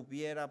palabra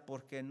hubiera,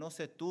 porque no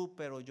sé tú,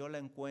 pero yo la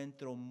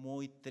encuentro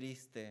muy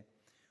triste.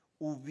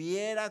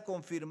 Hubiera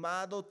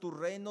confirmado tu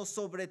reino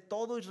sobre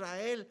todo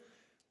Israel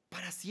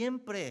para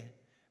siempre,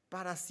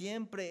 para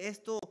siempre.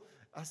 Esto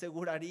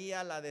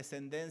aseguraría la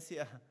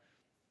descendencia,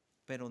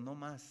 pero no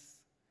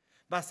más.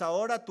 Mas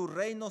ahora tu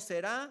reino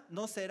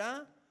no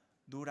será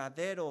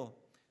duradero.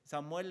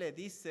 Samuel le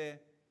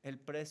dice el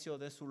precio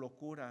de su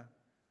locura.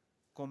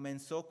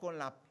 Comenzó con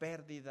la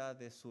pérdida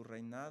de su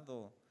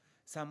reinado.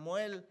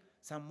 Samuel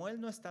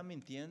no está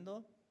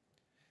mintiendo.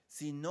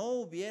 Si no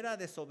hubiera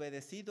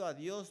desobedecido a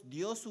Dios,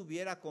 Dios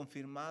hubiera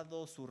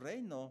confirmado su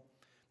reino.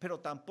 Pero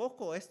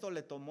tampoco esto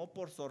le tomó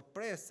por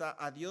sorpresa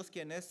a Dios,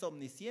 quien es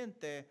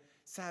omnisciente.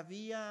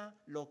 Sabía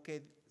lo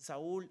que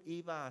Saúl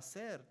iba a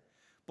hacer.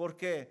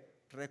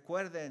 Porque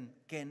recuerden,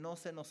 que no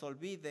se nos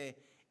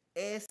olvide,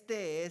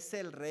 Este es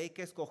el rey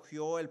que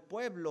escogió el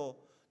pueblo,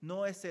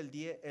 no es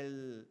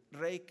el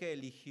rey que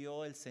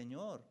eligió el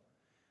Señor.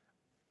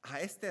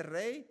 A este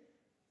rey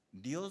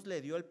Dios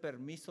le dio el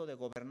permiso de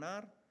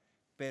gobernar,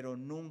 pero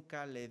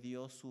nunca le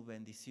dio su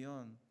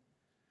bendición.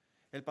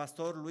 El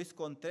pastor Luis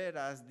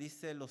Contreras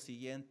dice lo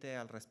siguiente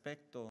al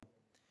respecto: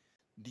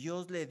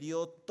 Dios le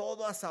dio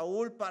todo a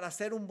Saúl para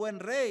ser un buen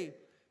rey,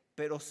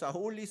 pero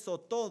Saúl hizo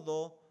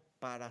todo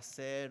para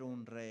ser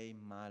un rey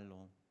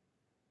malo.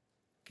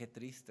 Qué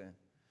triste,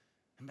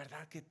 en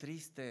verdad qué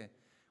triste,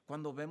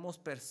 cuando vemos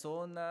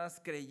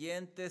personas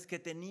creyentes que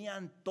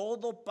tenían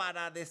todo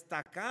para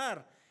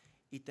destacar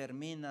y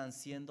terminan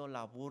siendo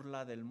la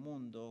burla del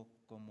mundo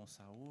como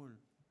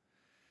Saúl.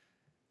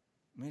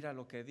 Mira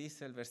lo que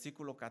dice el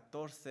versículo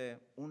 14,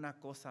 una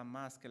cosa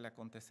más que le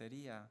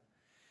acontecería.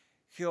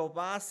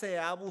 Jehová se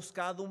ha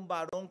buscado un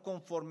varón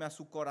conforme a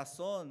su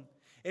corazón,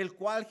 el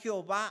cual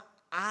Jehová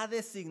ha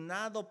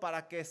designado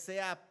para que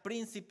sea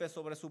príncipe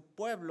sobre su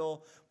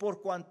pueblo,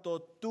 por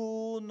cuanto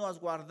tú no has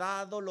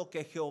guardado lo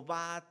que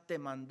Jehová te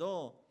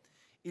mandó.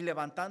 Y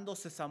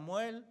levantándose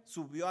Samuel,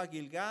 subió a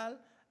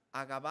Gilgal,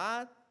 a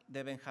Gabad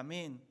de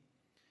Benjamín.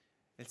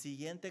 El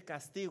siguiente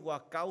castigo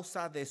a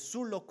causa de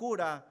su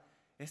locura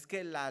es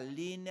que la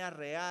línea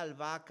real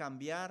va a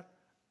cambiar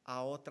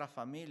a otra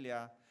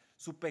familia.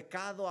 Su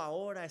pecado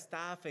ahora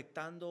está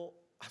afectando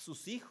a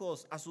sus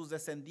hijos, a sus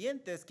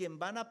descendientes, quienes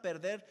van a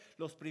perder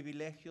los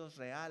privilegios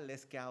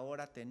reales que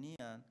ahora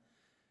tenían.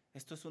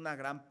 Esto es una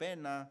gran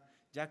pena,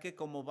 ya que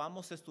como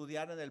vamos a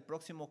estudiar en el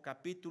próximo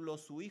capítulo,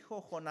 su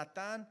hijo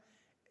Jonatán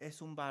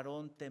es un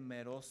varón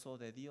temeroso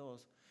de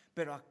Dios,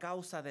 pero a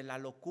causa de la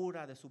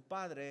locura de su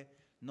padre,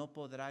 no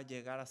podrá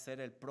llegar a ser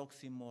el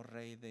próximo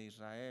rey de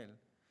Israel.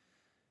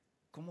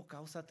 ¿Cómo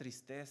causa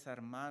tristeza,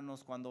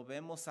 hermanos, cuando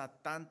vemos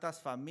a tantas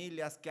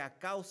familias que a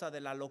causa de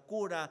la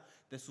locura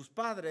de sus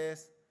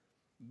padres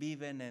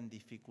viven en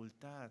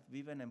dificultad,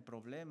 viven en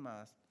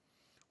problemas?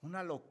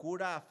 Una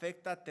locura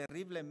afecta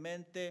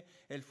terriblemente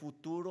el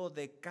futuro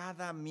de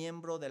cada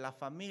miembro de la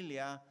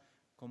familia,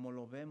 como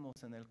lo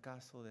vemos en el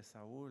caso de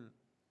Saúl.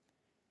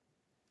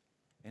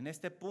 En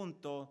este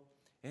punto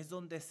es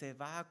donde se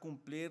va a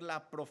cumplir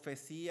la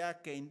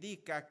profecía que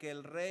indica que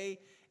el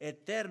rey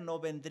eterno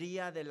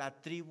vendría de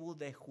la tribu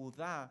de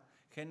Judá.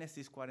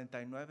 Génesis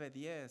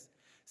 49:10.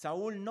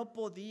 Saúl no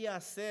podía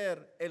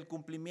hacer el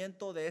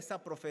cumplimiento de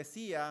esa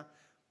profecía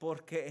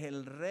porque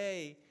el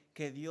rey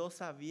que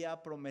Dios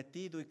había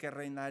prometido y que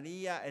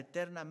reinaría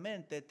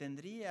eternamente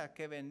tendría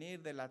que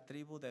venir de la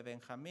tribu de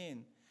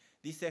Benjamín.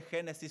 Dice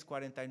Génesis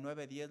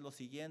 49:10 lo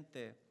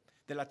siguiente: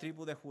 de la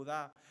tribu de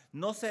Judá: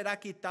 no será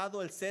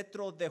quitado el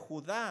cetro de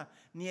Judá,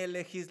 ni el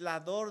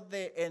legislador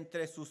de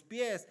entre sus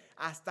pies,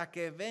 hasta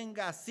que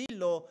venga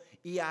Silo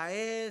y a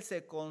él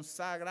se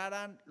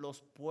consagrarán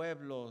los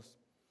pueblos.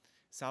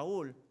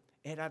 Saúl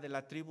era de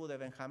la tribu de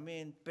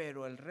Benjamín,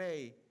 pero el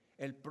rey,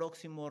 el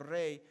próximo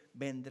rey,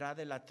 vendrá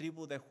de la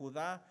tribu de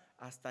Judá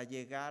hasta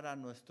llegar a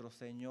nuestro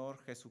Señor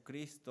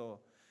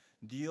Jesucristo.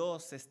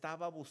 Dios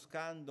estaba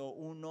buscando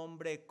un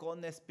hombre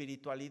con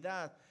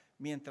espiritualidad,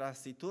 mientras,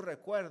 si tú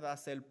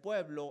recuerdas, el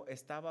pueblo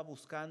estaba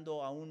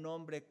buscando a un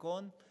hombre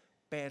con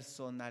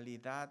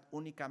personalidad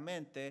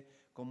únicamente,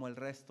 como el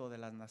resto de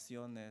las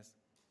naciones.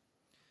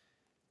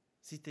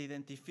 Si te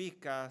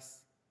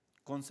identificas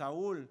con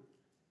Saúl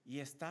y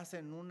estás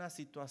en una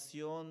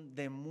situación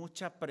de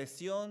mucha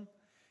presión,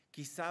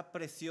 quizá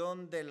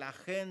presión de la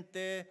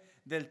gente,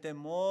 del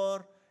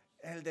temor,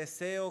 el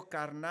deseo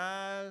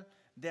carnal,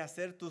 de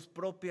hacer tus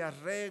propias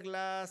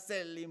reglas,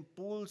 el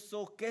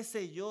impulso, qué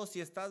sé yo,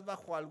 si estás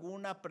bajo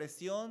alguna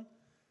presión,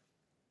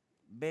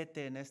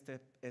 vete en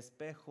este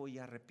espejo y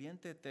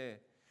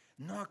arrepiéntete.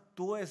 No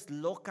actúes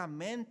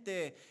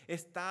locamente,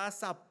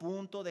 estás a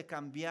punto de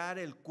cambiar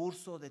el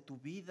curso de tu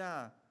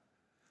vida.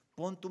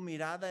 Pon tu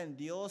mirada en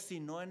Dios y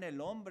no en el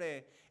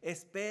hombre.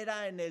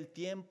 Espera en el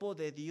tiempo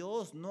de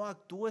Dios. No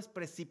actúes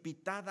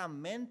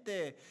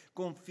precipitadamente.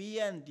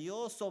 Confía en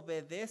Dios,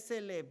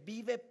 obedécele,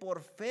 vive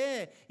por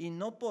fe y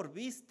no por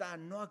vista.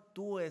 No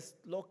actúes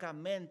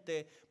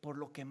locamente por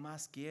lo que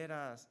más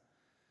quieras.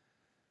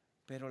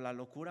 Pero la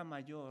locura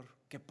mayor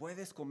que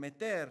puedes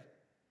cometer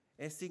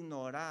es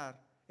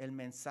ignorar el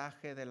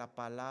mensaje de la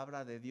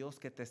palabra de Dios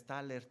que te está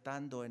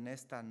alertando en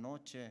esta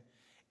noche.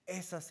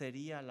 Esa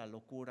sería la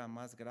locura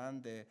más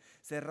grande,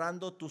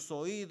 cerrando tus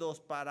oídos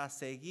para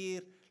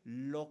seguir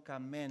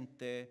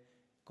locamente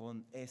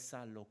con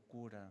esa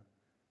locura.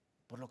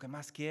 Por lo que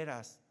más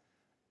quieras,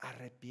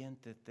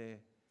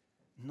 arrepiéntete.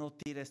 No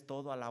tires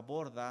todo a la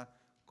borda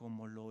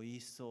como lo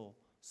hizo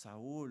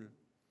Saúl.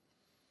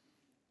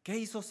 ¿Qué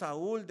hizo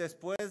Saúl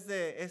después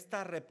de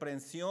esta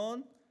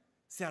reprensión?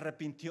 ¿Se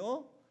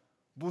arrepintió?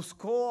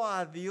 ¿Buscó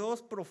a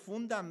Dios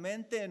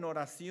profundamente en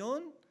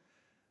oración?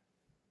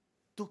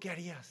 ¿Tú qué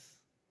harías?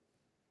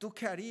 ¿Tú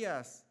qué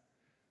harías?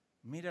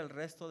 Mira el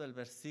resto del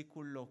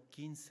versículo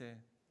 15.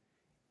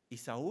 ¿Y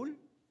Saúl?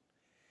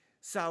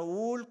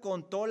 Saúl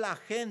contó la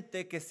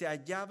gente que se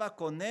hallaba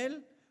con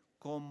él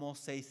como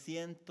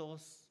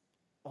 600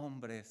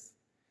 hombres.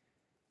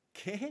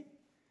 ¿Qué?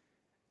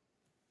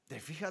 ¿Te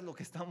fijas lo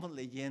que estamos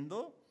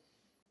leyendo?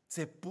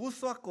 Se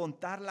puso a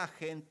contar la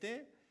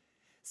gente,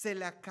 se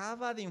le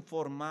acaba de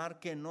informar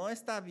que no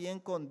está bien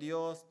con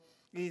Dios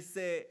y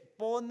se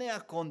pone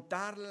a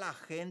contar la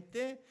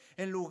gente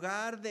en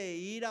lugar de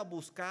ir a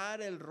buscar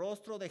el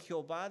rostro de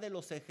Jehová de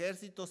los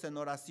ejércitos en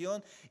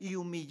oración y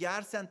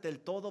humillarse ante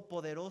el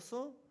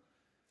Todopoderoso.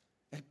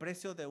 El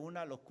precio de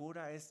una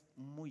locura es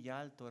muy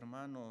alto,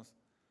 hermanos.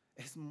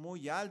 Es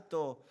muy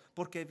alto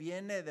porque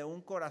viene de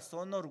un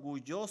corazón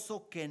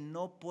orgulloso que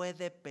no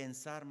puede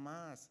pensar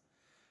más.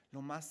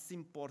 Lo más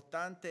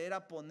importante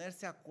era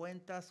ponerse a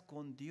cuentas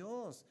con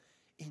Dios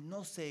y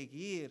no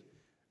seguir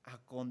a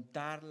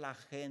contar la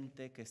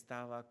gente que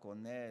estaba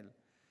con él.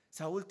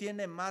 Saúl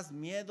tiene más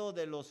miedo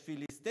de los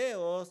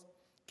filisteos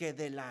que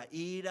de la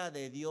ira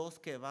de Dios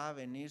que va a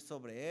venir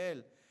sobre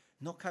él.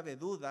 No cabe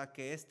duda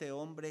que este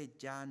hombre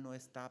ya no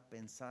está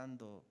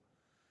pensando.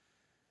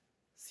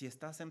 Si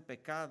estás en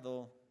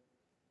pecado,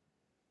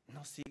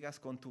 no sigas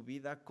con tu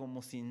vida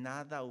como si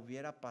nada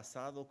hubiera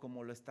pasado,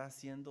 como lo está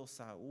haciendo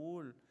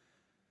Saúl.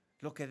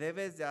 Lo que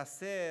debes de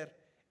hacer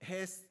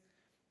es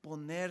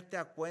ponerte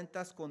a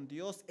cuentas con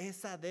Dios.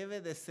 Esa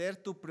debe de ser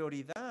tu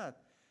prioridad.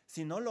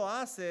 Si no lo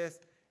haces,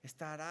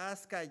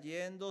 estarás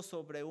cayendo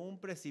sobre un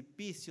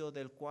precipicio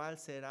del cual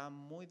será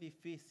muy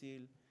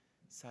difícil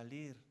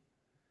salir.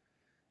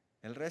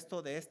 El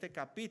resto de este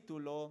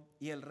capítulo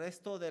y el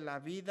resto de la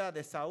vida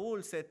de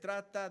Saúl se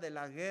trata de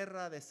la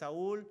guerra de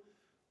Saúl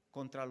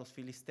contra los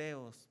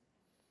filisteos.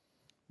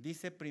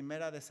 Dice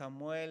Primera de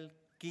Samuel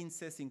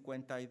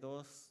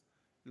 15:52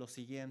 lo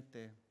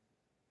siguiente: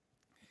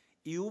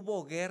 y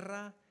hubo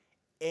guerra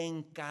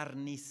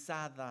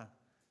encarnizada.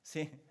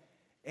 Sí,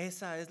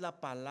 esa es la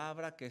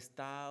palabra que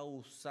está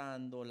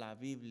usando la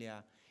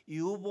Biblia. Y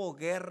hubo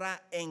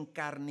guerra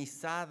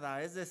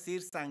encarnizada, es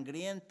decir,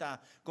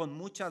 sangrienta, con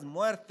muchas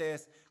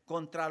muertes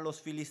contra los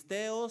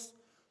filisteos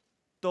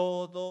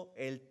todo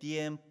el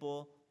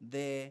tiempo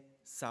de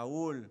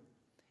Saúl.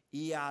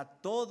 Y a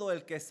todo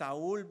el que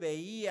Saúl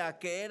veía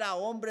que era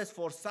hombre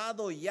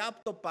esforzado y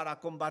apto para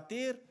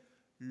combatir,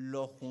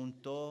 lo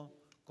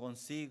juntó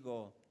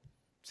consigo.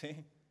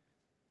 ¿Sí?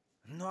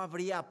 No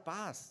habría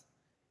paz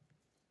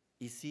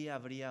y sí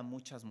habría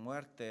muchas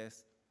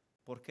muertes.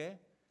 ¿Por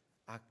qué?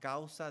 A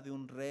causa de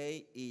un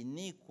rey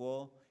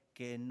inicuo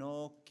que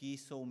no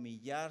quiso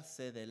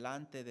humillarse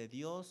delante de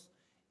Dios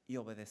y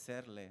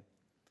obedecerle.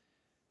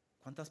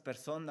 ¿Cuántas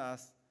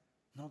personas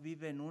no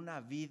viven una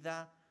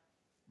vida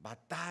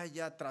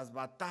batalla tras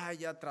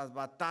batalla tras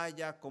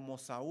batalla como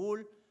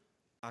Saúl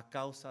a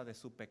causa de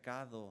su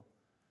pecado?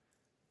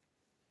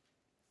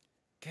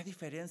 ¿Qué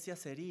diferencia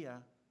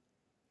sería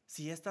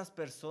si estas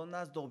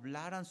personas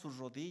doblaran sus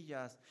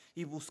rodillas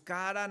y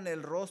buscaran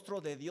el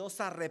rostro de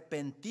Dios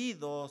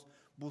arrepentidos,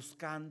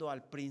 buscando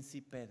al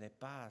príncipe de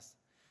paz?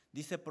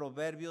 Dice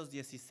Proverbios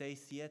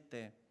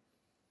 16:7.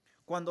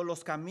 Cuando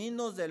los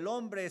caminos del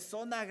hombre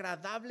son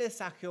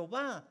agradables a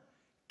Jehová,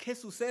 ¿qué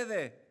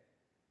sucede?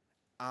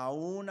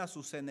 Aún a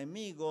sus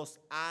enemigos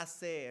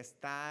hace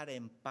estar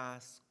en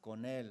paz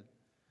con él.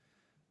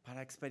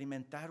 Para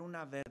experimentar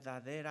una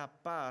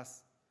verdadera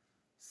paz,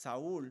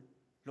 Saúl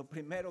lo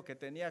primero que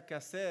tenía que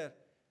hacer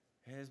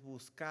es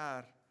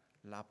buscar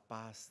la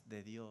paz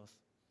de Dios,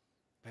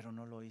 pero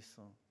no lo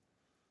hizo.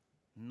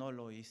 No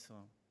lo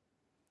hizo.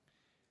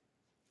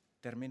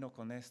 Termino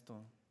con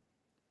esto.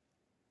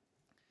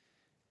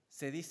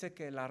 Se dice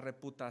que la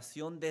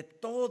reputación de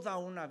toda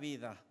una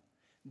vida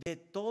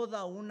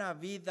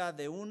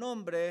de un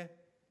hombre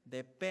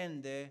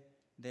depende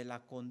de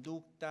la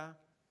conducta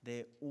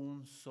de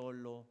un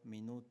solo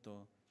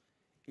minuto.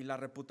 Y la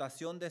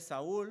reputación de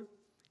Saúl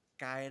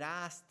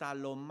caerá hasta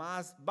lo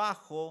más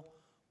bajo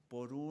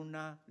por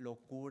una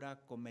locura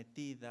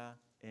cometida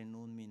en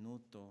un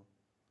minuto.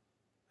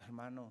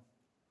 Hermano,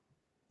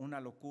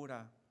 una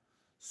locura,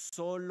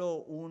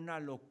 solo una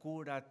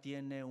locura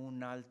tiene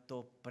un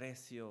alto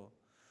precio.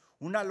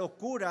 Una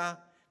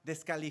locura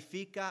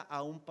descalifica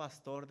a un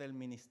pastor del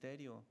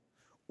ministerio.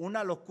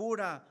 Una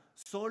locura,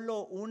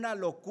 solo una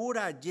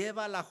locura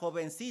lleva a la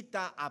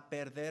jovencita a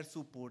perder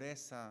su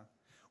pureza.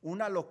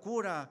 Una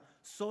locura,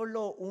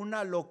 solo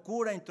una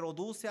locura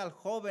introduce al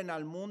joven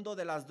al mundo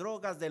de las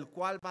drogas, del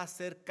cual va a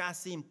ser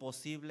casi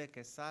imposible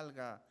que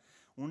salga.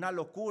 Una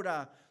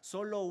locura,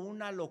 solo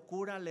una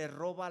locura le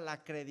roba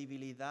la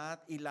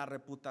credibilidad y la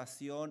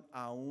reputación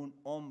a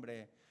un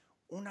hombre.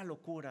 Una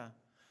locura,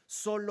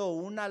 solo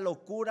una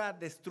locura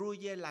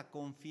destruye la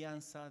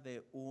confianza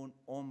de un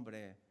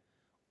hombre.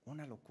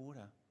 Una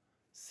locura,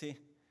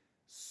 sí,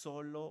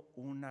 solo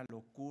una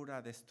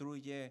locura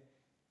destruye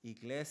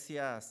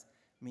iglesias,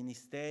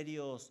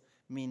 ministerios,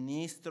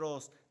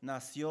 ministros,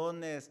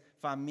 naciones,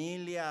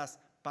 familias,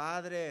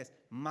 padres,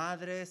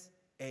 madres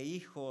e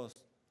hijos.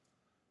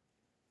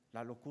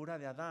 La locura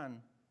de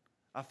Adán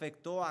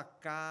afectó a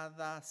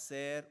cada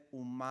ser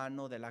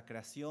humano de la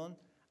creación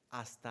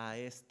hasta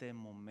este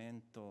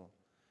momento.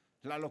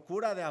 La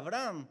locura de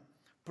Abraham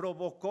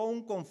provocó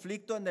un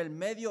conflicto en el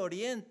Medio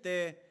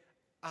Oriente.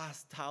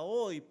 Hasta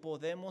hoy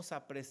podemos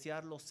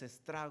apreciar los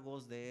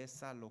estragos de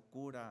esa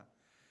locura.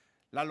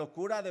 La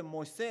locura de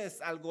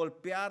Moisés al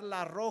golpear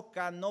la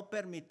roca no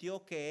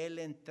permitió que él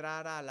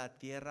entrara a la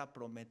tierra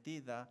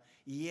prometida,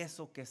 y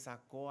eso que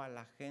sacó a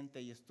la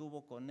gente y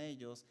estuvo con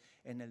ellos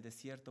en el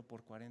desierto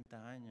por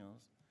 40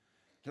 años.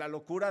 La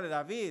locura de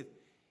David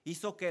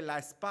hizo que la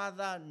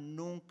espada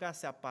nunca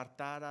se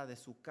apartara de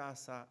su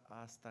casa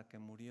hasta que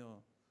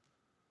murió.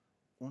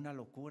 Una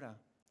locura,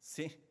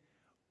 sí,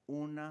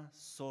 una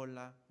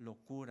sola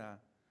locura.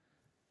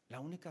 La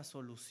única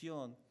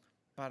solución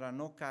para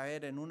no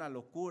caer en una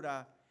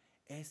locura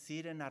es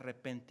ir en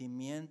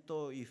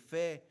arrepentimiento y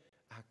fe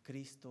a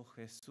Cristo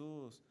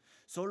Jesús.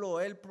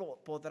 Solo Él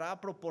podrá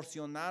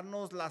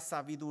proporcionarnos la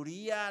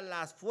sabiduría,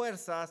 las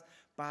fuerzas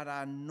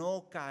para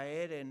no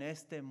caer en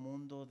este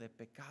mundo de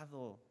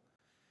pecado.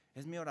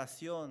 Es mi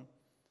oración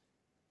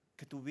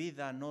que tu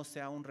vida no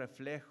sea un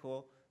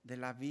reflejo de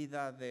la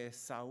vida de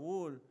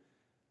Saúl.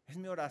 Es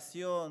mi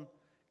oración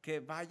que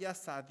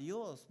vayas a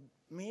Dios.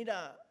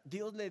 Mira,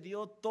 Dios le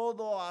dio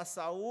todo a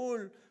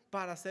Saúl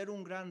para ser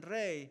un gran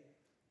rey,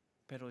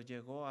 pero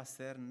llegó a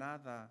ser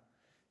nada.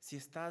 Si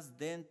estás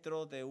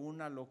dentro de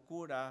una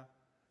locura,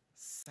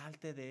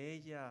 salte de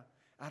ella,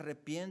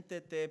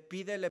 arrepiéntete,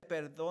 pídele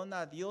perdón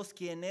a Dios,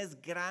 quien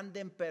es grande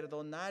en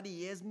perdonar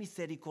y es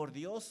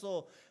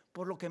misericordioso.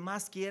 Por lo que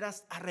más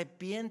quieras,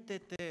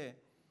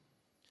 arrepiéntete.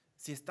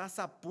 Si estás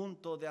a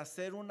punto de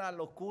hacer una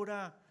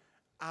locura,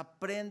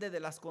 aprende de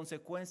las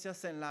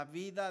consecuencias en la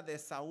vida de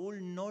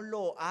Saúl. No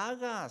lo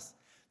hagas,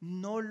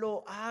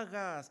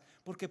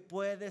 porque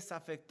puedes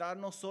afectar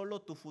no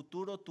solo tu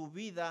futuro, tu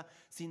vida,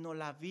 sino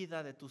la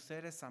vida de tus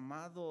seres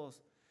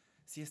amados.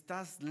 Si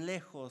estás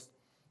lejos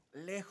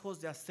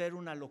de hacer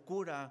una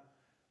locura,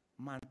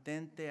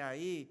 mantente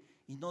ahí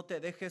y no te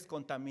dejes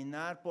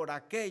contaminar por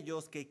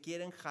aquellos que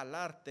quieren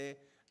jalarte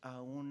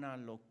a una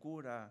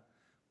locura,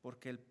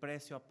 porque el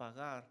precio a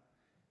pagar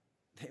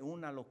de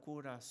una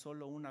locura,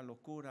 solo una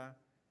locura,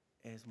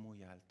 es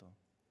muy alto.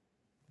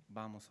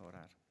 Vamos a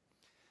orar.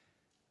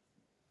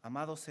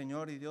 Amado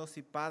Señor y Dios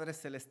y Padre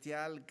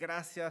Celestial,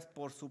 gracias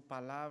por su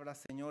palabra,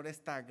 Señor,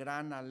 esta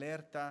gran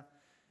alerta.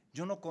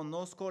 Yo no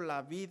conozco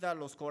la vida,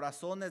 los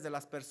corazones de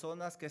las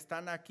personas que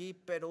están aquí,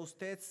 pero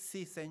usted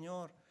sí,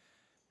 Señor.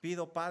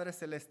 Pido, Padre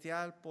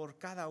Celestial, por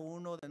cada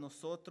uno de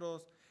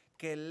nosotros,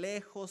 que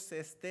lejos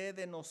esté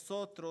de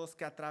nosotros,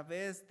 que a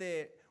través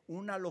de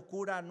una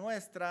locura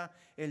nuestra,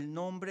 el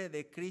nombre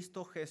de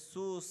Cristo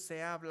Jesús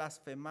sea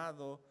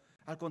blasfemado.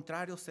 Al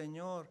contrario,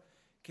 Señor,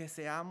 que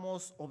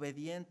seamos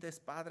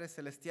obedientes, Padre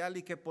Celestial,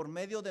 y que por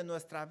medio de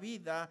nuestra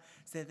vida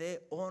se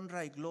dé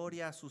honra y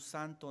gloria a su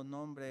santo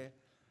nombre.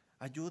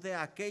 Ayude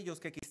a aquellos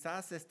que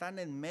quizás están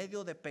en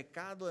medio de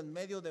pecado, en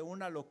medio de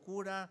una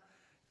locura.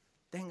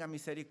 Tenga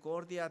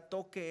misericordia,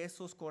 toque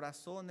esos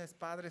corazones,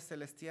 Padre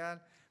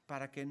Celestial,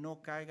 para que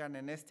no caigan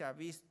en este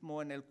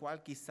abismo en el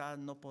cual quizás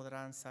no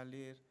podrán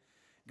salir.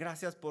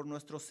 Gracias por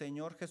nuestro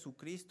Señor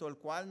Jesucristo, el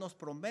cual nos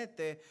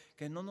promete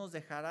que no nos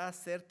dejará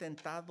ser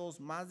tentados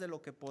más de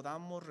lo que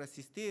podamos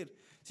resistir,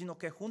 sino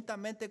que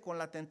juntamente con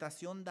la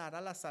tentación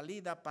dará la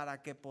salida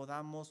para que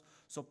podamos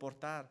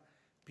soportar.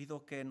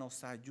 Pido que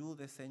nos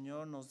ayude,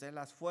 Señor, nos dé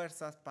las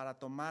fuerzas para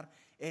tomar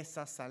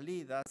esas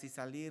salidas y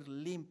salir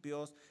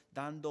limpios,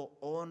 dando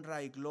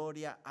honra y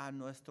gloria a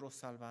nuestro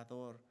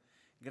Salvador.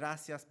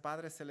 Gracias,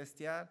 Padre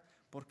Celestial,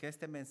 porque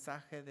este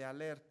mensaje de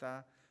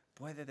alerta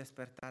puede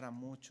despertar a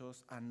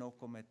muchos a no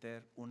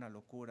cometer una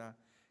locura.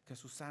 Que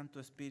su Santo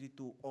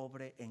Espíritu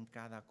obre en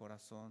cada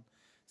corazón.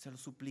 Se lo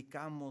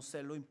suplicamos,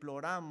 se lo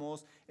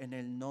imploramos en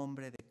el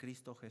nombre de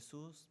Cristo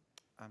Jesús.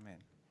 Amén.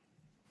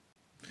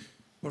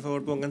 Por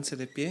favor, pónganse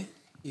de pie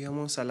y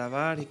vamos a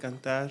alabar y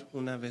cantar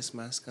una vez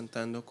más,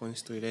 cantando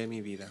Construiré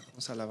mi vida.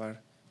 Vamos a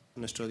alabar a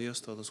nuestro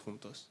Dios todos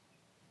juntos.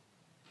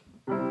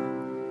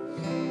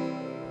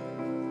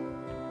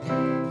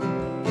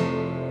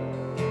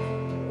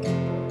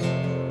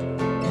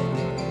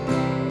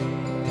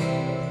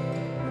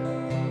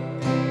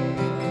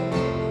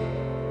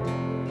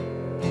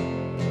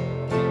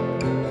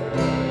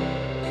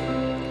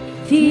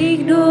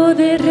 Digno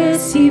de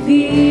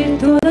recibir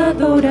toda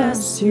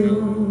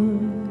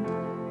adoración,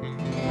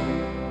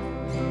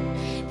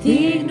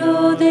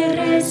 digno de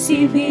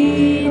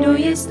recibir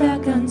hoy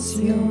esta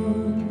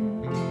canción,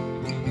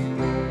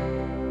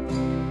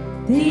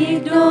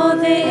 digno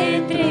de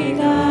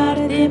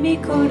entregar de mi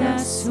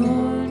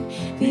corazón,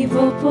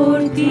 vivo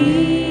por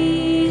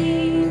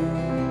ti.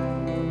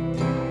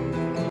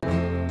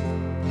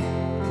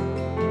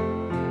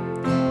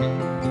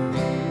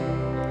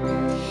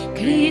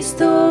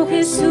 Cristo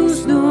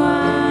Jesús, no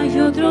hay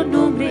otro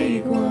nombre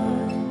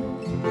igual.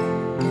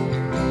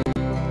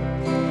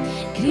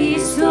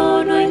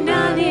 Cristo, no hay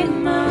nadie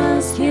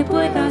más que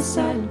pueda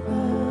salvar.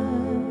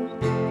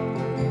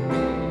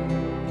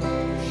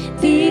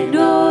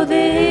 Digno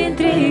de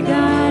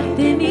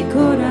entregarte mi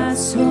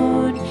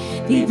corazón,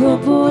 vivo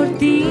por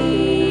ti,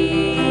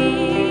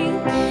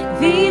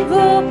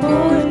 vivo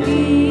por ti.